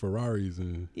know what, Ferraris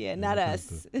and Yeah, not all that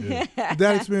us. kind of stuff. Yeah, Did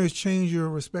that experience change your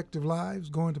respective lives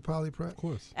going to poly prep? of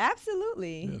course.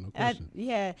 Absolutely. Yeah, no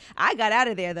question. I got out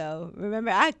of there though. Remember,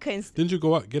 I couldn't. Didn't you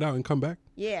get out and come back?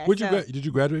 Yeah. Did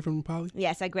you graduate from Poly?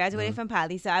 Yes, I graduated from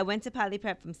Poly. So I went to Poly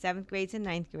Prep from 7th grade to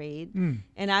 9th grade.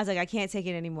 And I was like, I can't take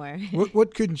it anymore.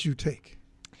 What couldn't you take?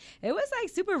 It was like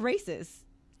super racist.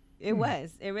 It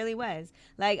was. It really was.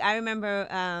 Like I remember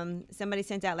somebody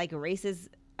sent out like racist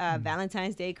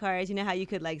Valentine's Day cards. You know how you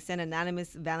could like send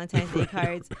anonymous Valentine's Day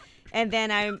cards? And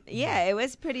then it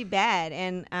was pretty bad.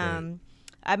 And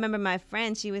I remember my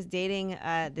friend, she was dating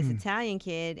this Italian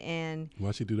kid, and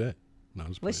Why'd she do that? No, I'm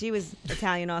just well, playing. she was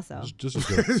Italian also. Just as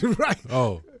good. Right.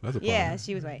 Oh, that's a problem. Yeah,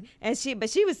 she was white, and she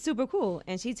was super cool.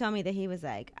 And she told me that he was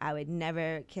like, I would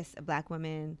never kiss a black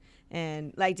woman,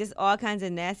 and like just all kinds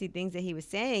of nasty things that he was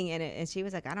saying. And she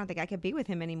was like, I don't think I could be with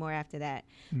him anymore after that.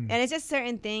 And it's just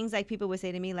certain things like people would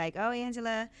say to me like, oh,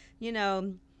 Angela,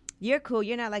 you're cool.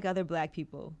 You're not like other black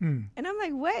people. And I'm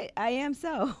like, what? I am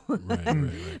so. Right.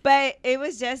 But it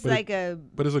was just But like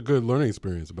But it's a good learning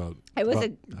experience about, It was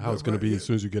about how it's going to be as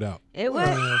soon as you get out. it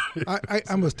was.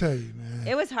 I must tell you, man.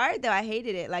 It was hard though. I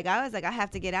hated it. Like I was like, I have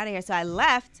to get out of here. So I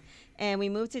left, And we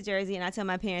moved to Jersey, and I told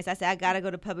my parents, I said, I got to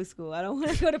go to public school. I don't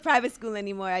want to go to private school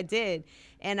anymore. I did.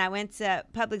 And I went to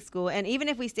public school. And even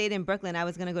if we stayed in Brooklyn, I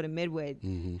was going to go to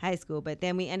Midwood High School. But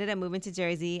then we ended up moving to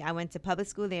Jersey. I went to public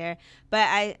school there. But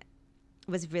I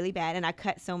was really bad, and I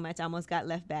cut so much I almost got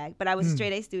left back. But I was a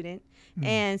straight A student.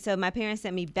 And so my parents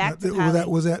sent me back to college.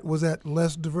 Was that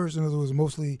less diverse, and it was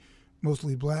mostly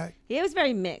black? Yeah, it was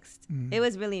very mixed. It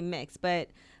was really mixed. But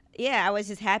yeah, I was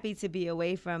just happy to be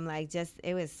away from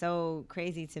it was so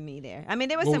crazy to me there. I mean,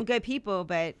 there were some good people,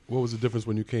 but what was the difference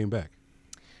when you came back?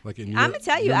 Like I'm gonna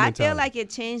tell you, I feel like it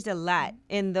changed a lot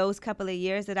in those couple of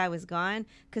years that I was gone,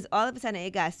 because all of a sudden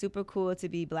it got super cool to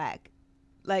be black,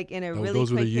 like in a really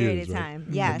quick period of time.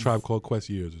 Right? Yes, like Tribe Called Quest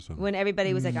years or something. When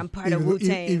everybody was like, "I'm part of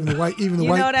Wu-Tang." Even the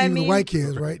white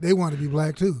kids, right? They want to be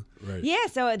black too. Right. Yeah,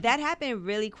 so that happened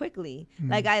really quickly.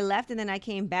 Like I left and then I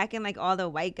came back, and like all the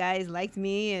white guys liked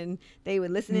me and they were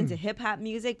listening to hip hop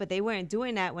music, but they weren't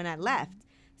doing that when I left.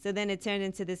 So then it turned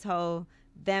into this whole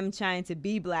them trying to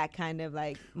be black kind of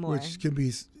like more. Which can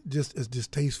be just as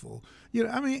distasteful. You know,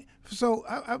 I mean, so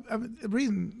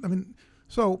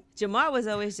so Jamal was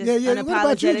always just what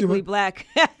about you, unapologetically black.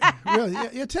 Really?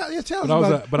 Yeah, tell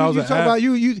us But I was talking about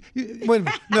you. Wait a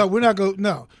minute. No, we're not going.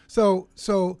 No. So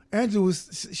Angela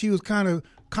was kind of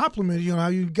complimented you on how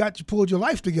you pulled your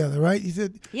life together, right? He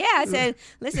said. Yeah, I said,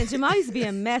 listen, Jamal used to be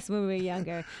a mess when we were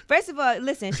younger. First of all,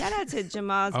 listen, shout out to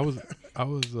Jamal's I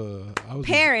was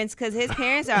parents, because his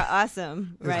parents are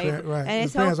awesome, right? Right. And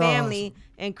his whole family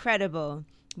incredible.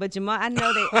 But Jamal, I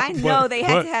know they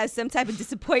had to have some type of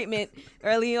disappointment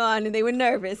early on, and they were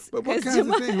nervous. But what kind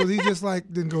of thing? Was he just like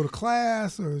didn't go to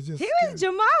class, or just?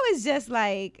 Jamal was just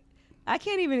like, I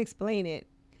can't even explain it.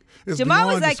 Jamal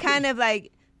was like kind of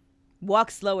like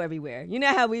walk slow everywhere. You know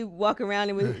how we walk around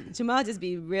and Jamal just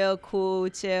be real cool,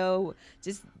 chill,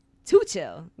 just too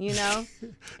chill, you know.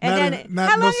 And then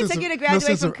how long did it take you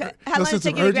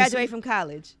to graduate from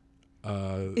college?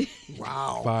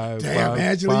 Wow. Damn,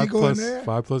 Angela, you going there?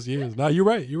 5+ years. No, you're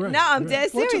right. No, I'm dead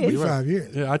serious. What took you 5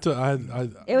 years? Yeah,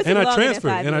 It was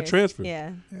I transferred.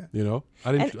 Yeah. You know,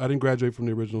 I didn't graduate from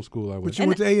the original school I went. But you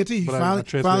went to A&T. You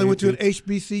finally went to an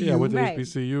HBCU. Yeah, I went to Right.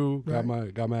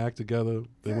 HBCU. Got my act together.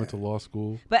 Then went to law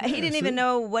school. But he didn't even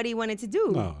know what he wanted to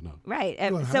do. No. Right.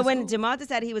 Going to So high when school? Jamal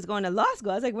decided he was going to law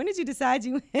school, I was like, when did you decide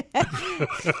you?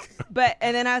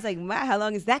 And then I was like, wow, how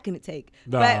long is that going to take?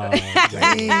 Nah.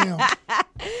 Damn.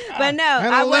 But no,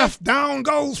 And I left. Down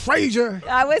goes Frazier.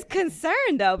 I was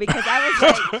concerned though, because I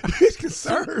was like, He's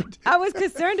concerned. I was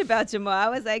concerned about Jamal. I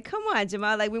was like, come on,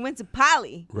 Jamal. Like we went to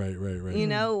Poly, Right. you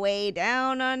know, way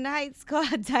down on Heights called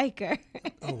Diker.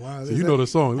 Oh wow. So you know the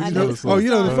song. I You know know the the song. Oh, you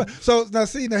know the so now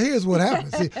here's what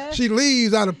happens. See, she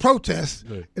leaves out of protest,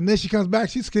 Right. and then she comes back.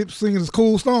 She skips singing this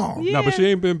cool song. Yeah. No, but she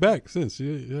ain't been back since.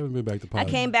 She haven't been back to Poly.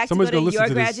 came back to Somebody's go to gonna listen your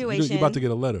to this. graduation. You're about to get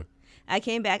a letter. I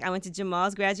came back. I went to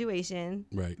Jamal's graduation,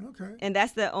 Right. Okay. and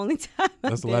that's the only time.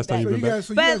 That's the I've last been time back. you've been back.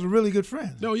 So you But- guys are really good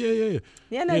friends. No, yeah.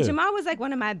 Yeah, no, Jamal was like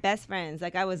one of my best friends.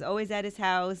 Like I was always at his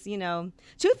house, you know.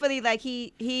 Truthfully, like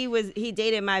he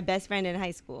dated my best friend in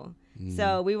high school.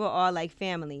 So we were all like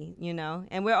family, you know.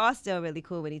 And we're all still really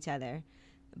cool with each other.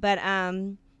 But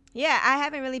yeah, I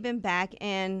haven't really been back,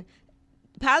 and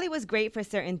Poly was great for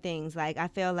certain things. Like I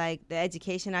feel like the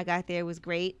education I got there was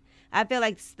great. I feel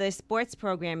like the sports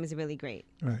program is really great.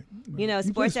 Right. You know, You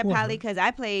play sports at sport, Poly, right? because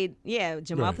I played,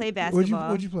 Jamal Right. played What'd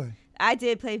basketball. you play? I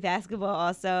did play basketball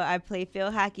also. I played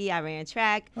field hockey. I ran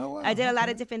track. Oh, wow. I did a lot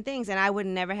Okay. of different things, and I would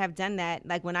never have done that.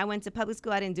 Like when I went to public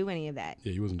school, I didn't do any of that.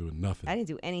 Yeah, you wasn't doing nothing. I didn't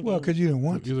do anything. Well, because you didn't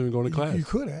want to. You didn't go to class. You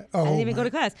could have. I Oh, didn't even go my.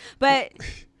 to class. But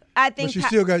I think But you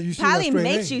still got Poly straight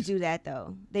makes A's. you do that,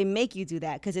 though. They make you do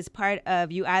that because it's part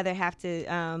of, you either have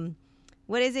to,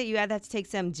 what is it? You either have to take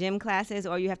some gym classes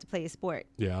or you have to play a sport.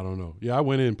 Yeah, I don't know. Yeah, I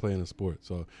went in playing a sport.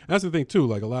 So that's the thing too.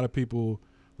 Like a lot of people,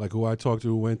 like who I talked to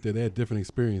who went there, they had different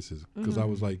experiences. Because I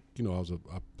was like, you know,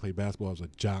 I played basketball. I was a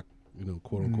jock, you know,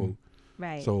 quote unquote.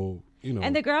 Right. So you know,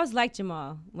 And the girls liked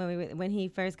Jamal when he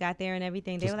first got there and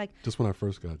everything. They were like, just when I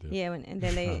first got there. yeah, and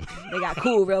then they got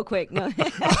cool real quick. No.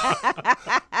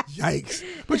 Yikes.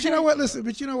 But you know what? Listen,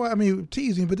 but you know what? I mean,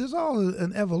 teasing, but there's all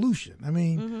an evolution. I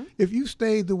mean, if you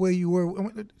stayed the way you were,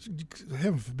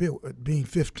 heaven forbid, being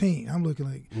 15, I'm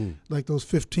looking like those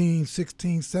 15,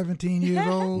 16, 17 years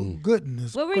old.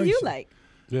 Goodness What were gracious. you like?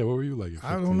 Yeah, what were you like? at I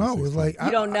 15, don't know. It 16? was like,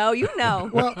 You don't know? You know.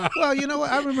 well, you know what?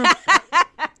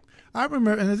 I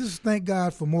remember, and this is thank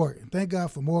God for Morgan. Thank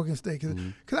God for Morgan State.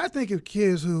 Because I think of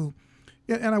kids who,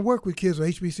 and I work with kids with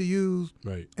HBCUs,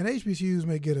 Right. and HBCUs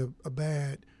may get a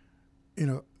bad,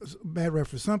 bad rep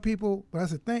for some people, but I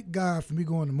said, thank God for me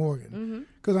going to Morgan.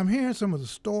 Because I'm hearing some of the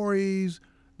stories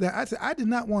that I said I did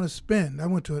not want to spend. I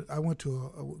grew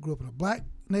up in a black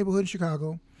neighborhood in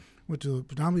Chicago, went to a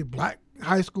predominantly black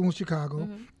high school in Chicago,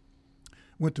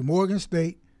 went to Morgan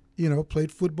State,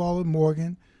 played football at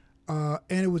Morgan, and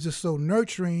it was just so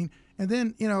nurturing. And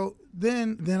then,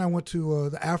 then I went to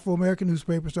the Afro-American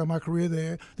newspaper, started my career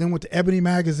there. Then went to Ebony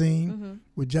Magazine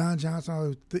with John Johnson. I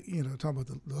was, talking about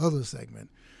the other segment.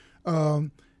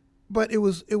 But it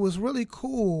was really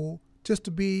cool just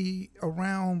to be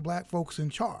around black folks in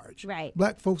charge, right?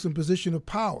 Black folks in position of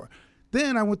power.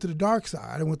 Then I went to the dark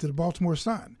side. I went to the Baltimore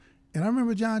Sun, and I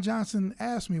remember John Johnson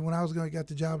asked me when I was going to get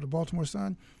the job at the Baltimore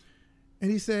Sun,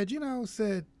 and he said,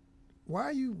 why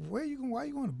are you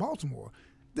going to Baltimore?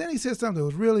 Then he said something that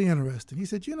was really interesting. He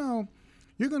said, you're going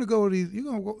to go to these, you're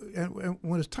going to go, and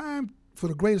when it's time for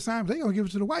the great assignment, they're going to give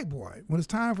it to the white boy. When it's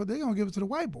time they're going to give it to the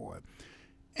white boy.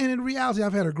 And in reality,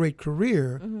 I've had a great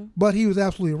career, but he was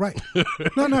absolutely right.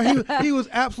 No, he was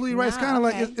absolutely right.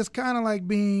 It's kind of like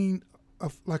being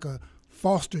like a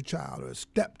foster child or a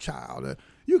stepchild.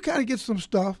 You kind of get some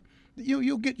stuff.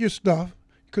 You'll get your stuff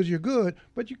because you're good,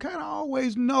 but you kind of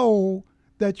always know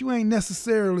that you ain't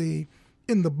necessarily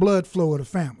in the blood flow of the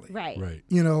family. Right.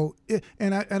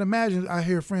 And I'd imagine I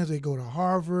hear friends, they go to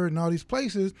Harvard and all these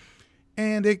places,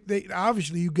 and they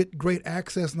obviously you get great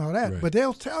access and all that, but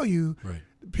they'll tell you,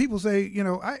 people say,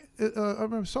 I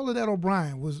remember Soledad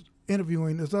O'Brien was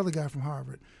interviewing this other guy from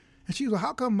Harvard, and she was like,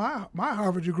 how come my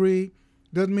Harvard degree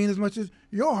doesn't mean as much as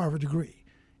your Harvard degree?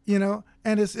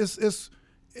 And it's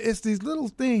these little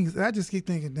things that I just keep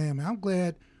thinking, damn, man, I'm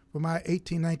glad for my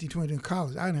 18, 19, 20 in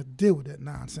college, I didn't have to deal with that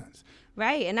nonsense.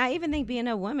 Right, and I even think being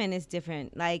a woman is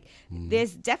different. Like,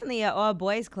 there's definitely an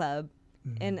all-boys club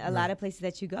in a lot of places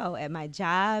that you go. At my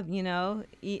job,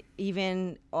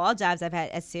 even all jobs I've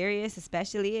had at Sirius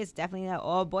especially, it's definitely an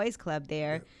all-boys club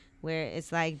there where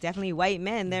it's like definitely white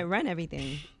men that run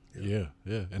everything. Yeah.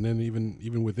 And then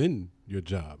even within your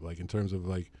job, like in terms of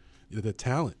like the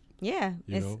talent. Yeah.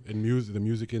 In music, the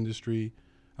music industry.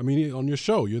 I mean, on your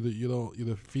show, you're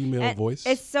the female voice.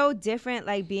 It's so different,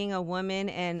 like being a woman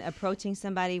and approaching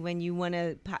somebody when you want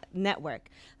to network.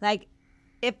 Like,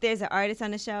 if there's an artist on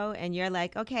the show and you're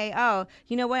like, okay, oh,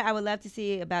 you know what? I would love to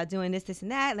see about doing this, this, and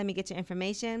that. Let me get your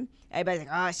information. Everybody's like,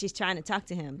 oh, she's trying to talk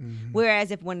to him. Whereas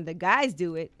if one of the guys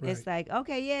do it, it's like,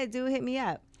 okay, yeah, dude, hit me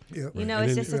up. Yep.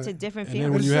 It's just such a different feeling.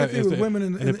 And when you have women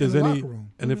in the locker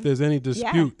room. And if there's any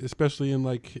dispute, especially in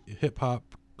like hip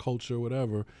hop culture, or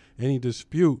whatever, any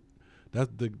dispute,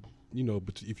 that's the,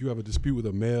 but if you have a dispute with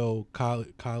a male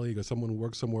colleague or someone who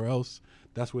works somewhere else,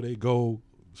 that's where they go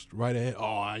right ahead.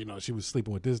 Oh, she was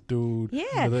sleeping with this dude.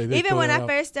 Yeah. Even when I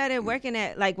first started working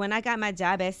at, like, when I got my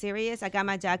job at Sirius, I got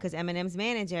my job because Eminem's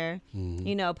manager,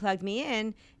 plugged me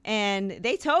in. And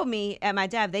they told me at my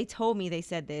job, they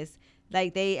said this.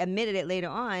 Like, they admitted it later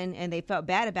on, and they felt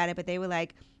bad about it, but they were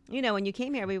like, when you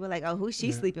came here, we were like, oh, who's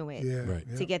she sleeping with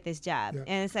to get this job? Yeah.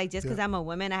 And it's like, just because I'm a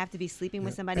woman, I have to be sleeping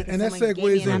with somebody because someone gave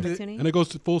me an opportunity. And it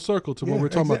goes full circle to what we're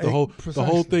talking about, the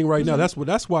whole thing right now.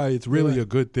 That's why it's really a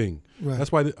good thing. Right.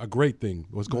 That's why a great thing,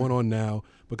 what's going on now,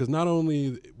 because not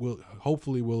only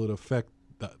hopefully will it affect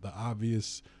the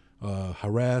obvious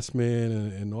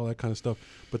harassment and all that kind of stuff,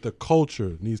 but the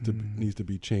culture needs to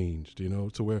be changed,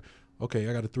 to where, okay,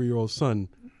 I got a 3-year-old son,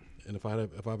 and if I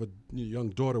have a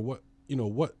young daughter,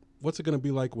 what's it going to be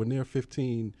like when they're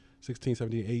 15, 16,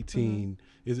 17, 18?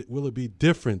 Will it be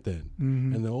different then?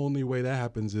 And the only way that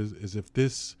happens is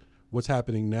if what's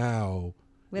happening now,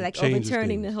 we're like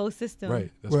overturning the whole system. Right.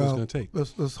 That's what it's going to take.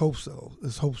 Let's hope so.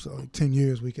 In 10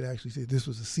 years, we could actually say this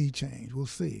was a sea change. We'll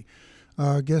see.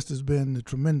 Our guest has been the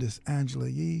tremendous Angela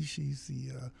Yee. She's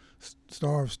the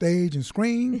star of stage and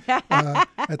screen, but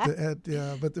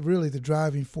really the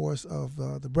driving force of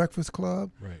the Breakfast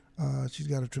Club. Right. She's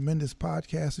got a tremendous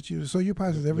podcast that you. So your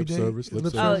podcast is every day. Lip service.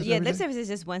 Lip service is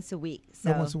just once a week.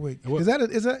 So. Once a week. Is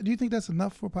that? Do you think that's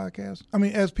enough for podcasts? I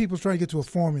mean, as people's trying to get to a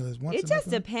formula, it just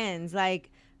depends. Like.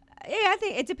 Yeah, I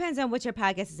think it depends on what your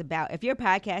podcast is about. If your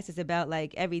podcast is about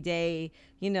like everyday,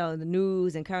 the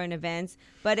news and current events,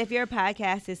 but if your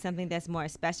podcast is something that's more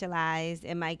specialized,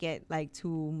 it might get like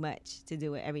too much to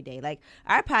do it every day. Like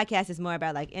our podcast is more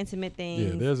about like intimate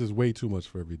things. Yeah, theirs is way too much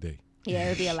for every day. Yeah,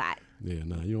 it'd be a lot. Yeah,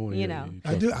 no, you don't want to.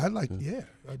 I do. I like. Yeah.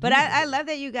 But I love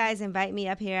that you guys invite me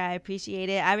up here. I appreciate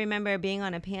it. I remember being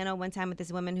on a panel one time with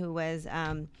this woman who was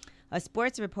a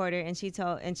sports reporter, and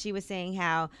she was saying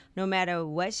how no matter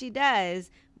what she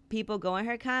does, people go in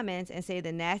her comments and say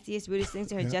the nastiest, rudest things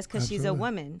to her just because she's a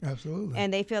woman. Absolutely.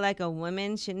 And they feel like a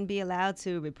woman shouldn't be allowed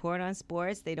to report on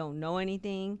sports. They don't know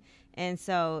anything. And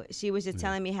so she was just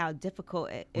telling me how difficult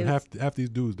it is. Half these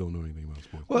dudes don't know anything about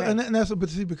sports. Well, right. and that's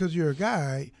because you're a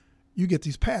guy, you get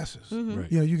these passes.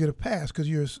 Right. You know, you get a pass because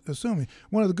you're assuming.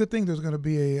 One of the good things, there's going to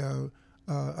be an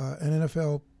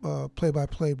NFL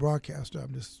play-by-play broadcaster.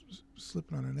 I'm just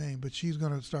slipping on her name, but she's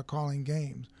going to start calling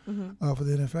games for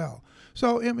the NFL.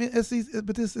 So I mean, it's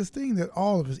this thing that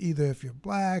all of us, either if you're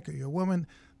black or you're a woman,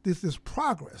 this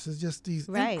progress. It's just these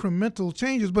incremental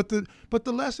changes. But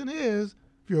the lesson is,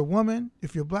 if you're a woman,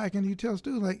 if you're black, and you tell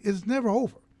students, like, it's never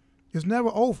over. It's never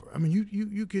over. I mean,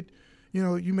 you could, you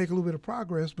know, you make a little bit of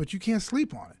progress, but you can't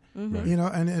sleep on it. Right. You know,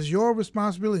 and it's your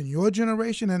responsibility in your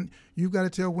generation, and you've got to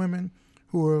tell women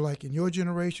who are like in your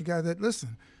generation, guys, that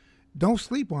listen, don't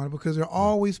sleep on it, because there are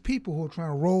always people who are trying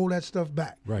to roll that stuff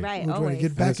back. Right. Right. Who are trying to Always.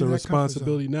 get back And it's a in that comfort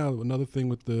responsibility now. Another thing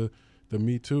with the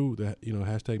Me Too, that, you know,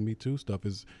 hashtag Me Too stuff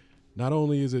is, not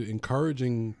only is it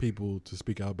encouraging people to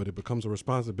speak out, but it becomes a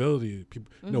responsibility.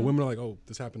 People, you know, women are like, "Oh,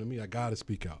 this happened to me. I got to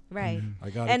speak out. Right. I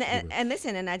got And, to." and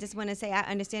listen, and I just want to say, I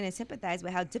understand and sympathize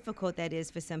with how difficult that is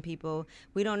for some people.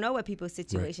 We don't know what people's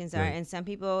situations are, right. and some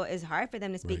people, it's hard for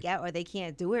them to speak out, or they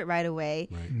can't do it right away.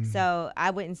 Right. So I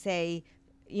wouldn't say,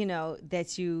 you know,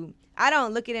 I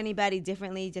don't look at anybody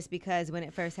differently just because when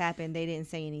it first happened, they didn't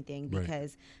say anything, Right.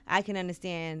 because I can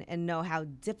understand and know how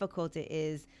difficult it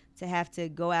is to have to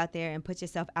go out there and put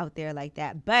yourself out there like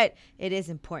that. But it is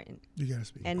important. You got to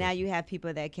speak. And now you have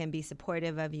people that can be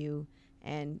supportive of you,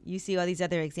 and you see all these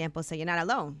other examples, so you're not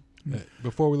alone.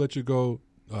 Before we let you go,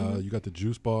 you got the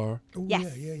juice bar. Ooh,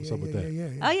 Yes. Yeah. What's up with that? Yeah.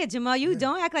 Oh yeah, Jamal, you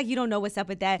don't act like you don't know what's up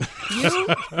with that. You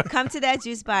come to that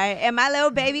juice bar, and my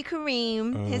little baby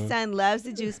Kareem, his son, loves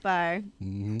the juice bar,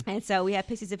 and so we have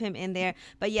pictures of him in there.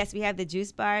 But yes, we have the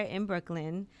juice bar in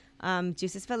Brooklyn.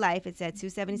 Juices for Life. It's at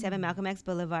 277 Malcolm X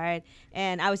Boulevard.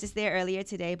 And I was just there earlier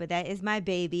today, but that is my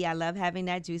baby. I love having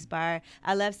that juice bar.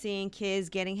 I love seeing kids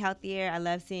getting healthier. I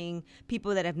love seeing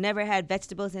people that have never had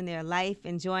vegetables in their life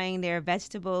enjoying their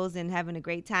vegetables and having a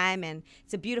great time. And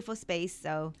it's a beautiful space.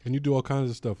 So And you do all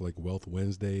kinds of stuff like Wealth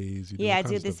Wednesdays. You do yeah, all I kinds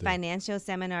do of this stuff there. financial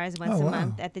seminars once Oh, a wow.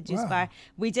 month at the juice Wow. bar.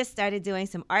 We just started doing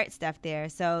some art stuff there.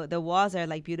 So the walls are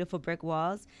like beautiful brick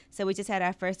walls. So we just had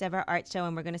our first ever art show,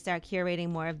 and we're going to start curating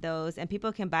more of those. And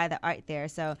people can buy the art there.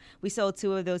 So we sold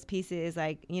 2 of those pieces,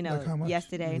 like, you know, Like how much?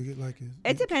 yesterday. You get like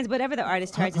It depends, whatever the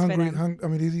artist charges hungry, for them. I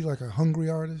mean, is he like a hungry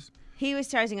artist? He was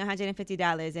charging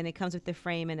 $150, and it comes with the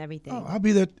frame and everything. Oh, I'll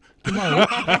be there tomorrow.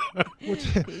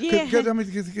 Yeah. Because I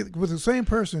mean, with the same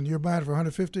person, you're buying it for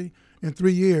 $150 in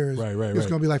 3 years. Right, It's right. going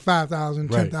to be like $5,000,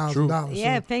 Right, $10,000.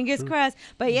 Yeah, So, fingers crossed.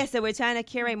 But yeah, so we're trying to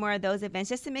curate more of those events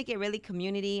just to make it really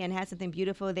community and have something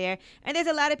beautiful there. And there's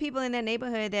a lot of people in their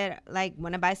neighborhood that like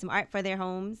want to buy some art for their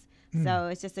homes. So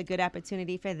it's just a good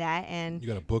opportunity for that. And You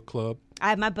got a book club. I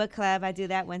have my book club. I do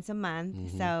that once a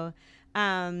month. So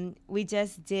we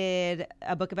just did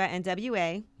a book about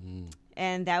NWA.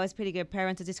 And that was pretty good.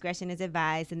 Parental discretion is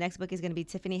advised. The next book is going to be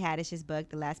Tiffany Haddish's book,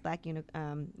 The Last Black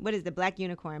the Black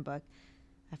Unicorn book.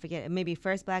 I forget, maybe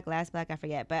First Black, Last Black, I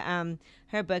forget. But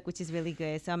her book, which is really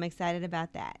good. So I'm excited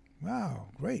about that. wow,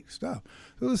 great stuff.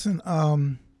 So listen,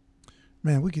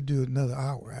 man, we could do another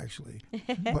hour, actually.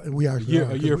 But we actually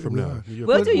A year from now.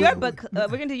 We'll do But- your book. We're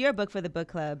going to do your book for the book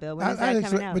club, Bill. When is that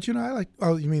coming out? But you know, I like.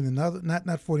 Oh, you mean another?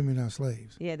 Not 40 Million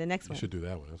Slaves. Yeah, the next You one. should do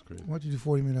that one. That's great. Why don't you do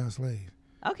 40 Million Slaves?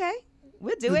 Okay,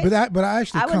 we'll do it. But I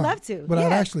actually I would come. love to, But I'd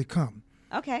yeah. actually come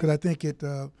Okay. because I think it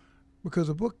because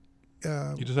the book.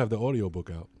 You just have the audio book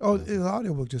out. The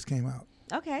audiobook just came out.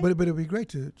 Okay. But it'd be great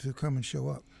to come and show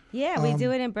up. Yeah, we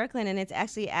do it in Brooklyn, and it's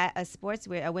actually at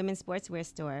a women's sportswear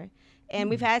store. And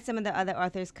we've had some of the other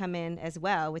authors come in as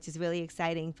well, which is really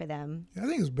exciting for them. Yeah, I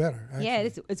think it's better. Actually. Yeah,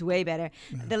 it's way better.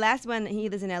 The last one, he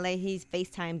lives in LA. He's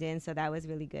FaceTimed in, so that was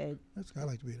really good. I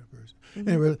like to be that person.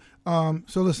 Anyway,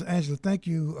 so listen, Angela, thank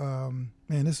you.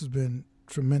 Man, this has been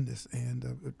tremendous, and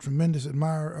a tremendous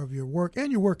admirer of your work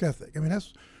and your work ethic. I mean,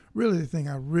 that's really the thing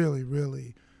I really,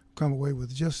 really come away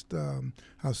with. Just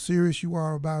how serious you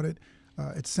are about it.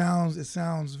 It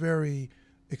sounds very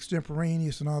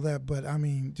extemporaneous and all that, but I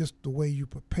mean, just the way you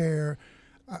prepare.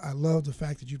 I love the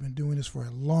fact that you've been doing this for a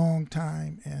long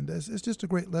time, and it's just a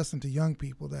great lesson to young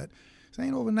people that this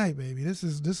ain't overnight, baby. This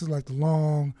is like the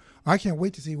long. I can't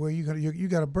wait to see where you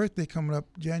got a birthday coming up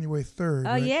January 3rd.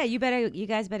 Oh right? yeah, you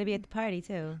guys better be at the party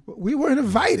too. We weren't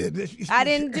invited. I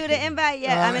didn't do the invite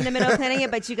yet. I'm in the middle of planning it,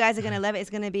 but you guys are gonna love it. It's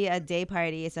gonna be a day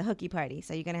party. It's a hooky party,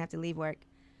 so you're gonna have to leave work.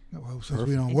 Well, since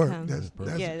we don't work, come. that's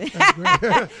Yeah.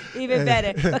 great. Even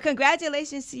better. But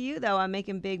congratulations to you though on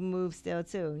making big moves still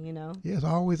too. You know. Yes,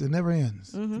 always. It never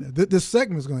ends. This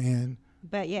segment is going to end,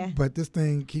 But yeah. but this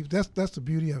thing keeps. That's the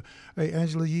beauty of. Hey,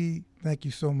 Angela Yee, thank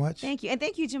you so much. Thank you, and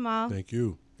thank you, Jamal, Thank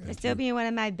you. for still being one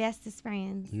of my bestest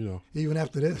friends. You know. Even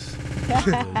after this,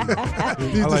 I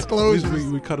these disclosures.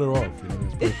 We cut it off. You know,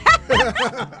 it's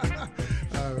perfect.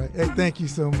 All right. Hey, thank you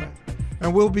so much.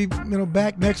 And we'll be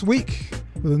back next week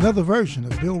with another version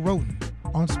of Bill Rhoden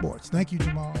on sports. Thank you,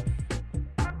 Jamal.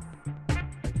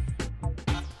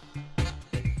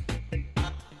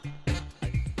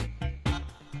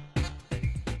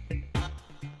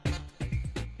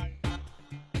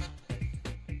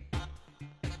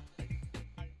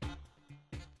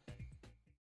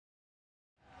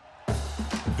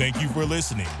 Thank you for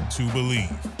listening to Believe.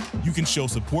 You can show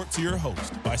support to your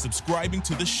host by subscribing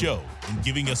to the show and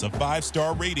giving us a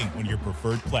 5-star rating on your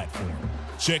preferred platform.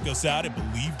 Check us out at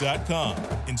Believe.com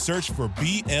and search for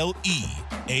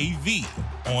BLEAV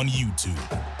on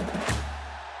YouTube.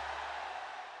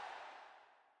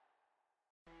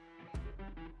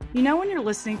 You know when you're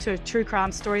listening to a true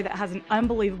crime story that has an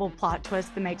unbelievable plot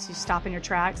twist that makes you stop in your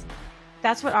tracks?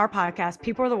 That's what our podcast,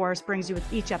 People Are the Worst, brings you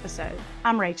with each episode.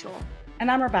 I'm Rachel. And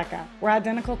I'm Rebecca. We're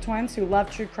identical twins who love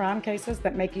true crime cases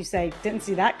that make you say, didn't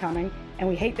see that coming, and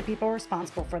we hate the people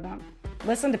responsible for them.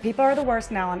 Listen to People Are the Worst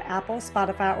now on Apple,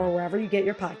 Spotify, or wherever you get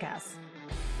your podcasts.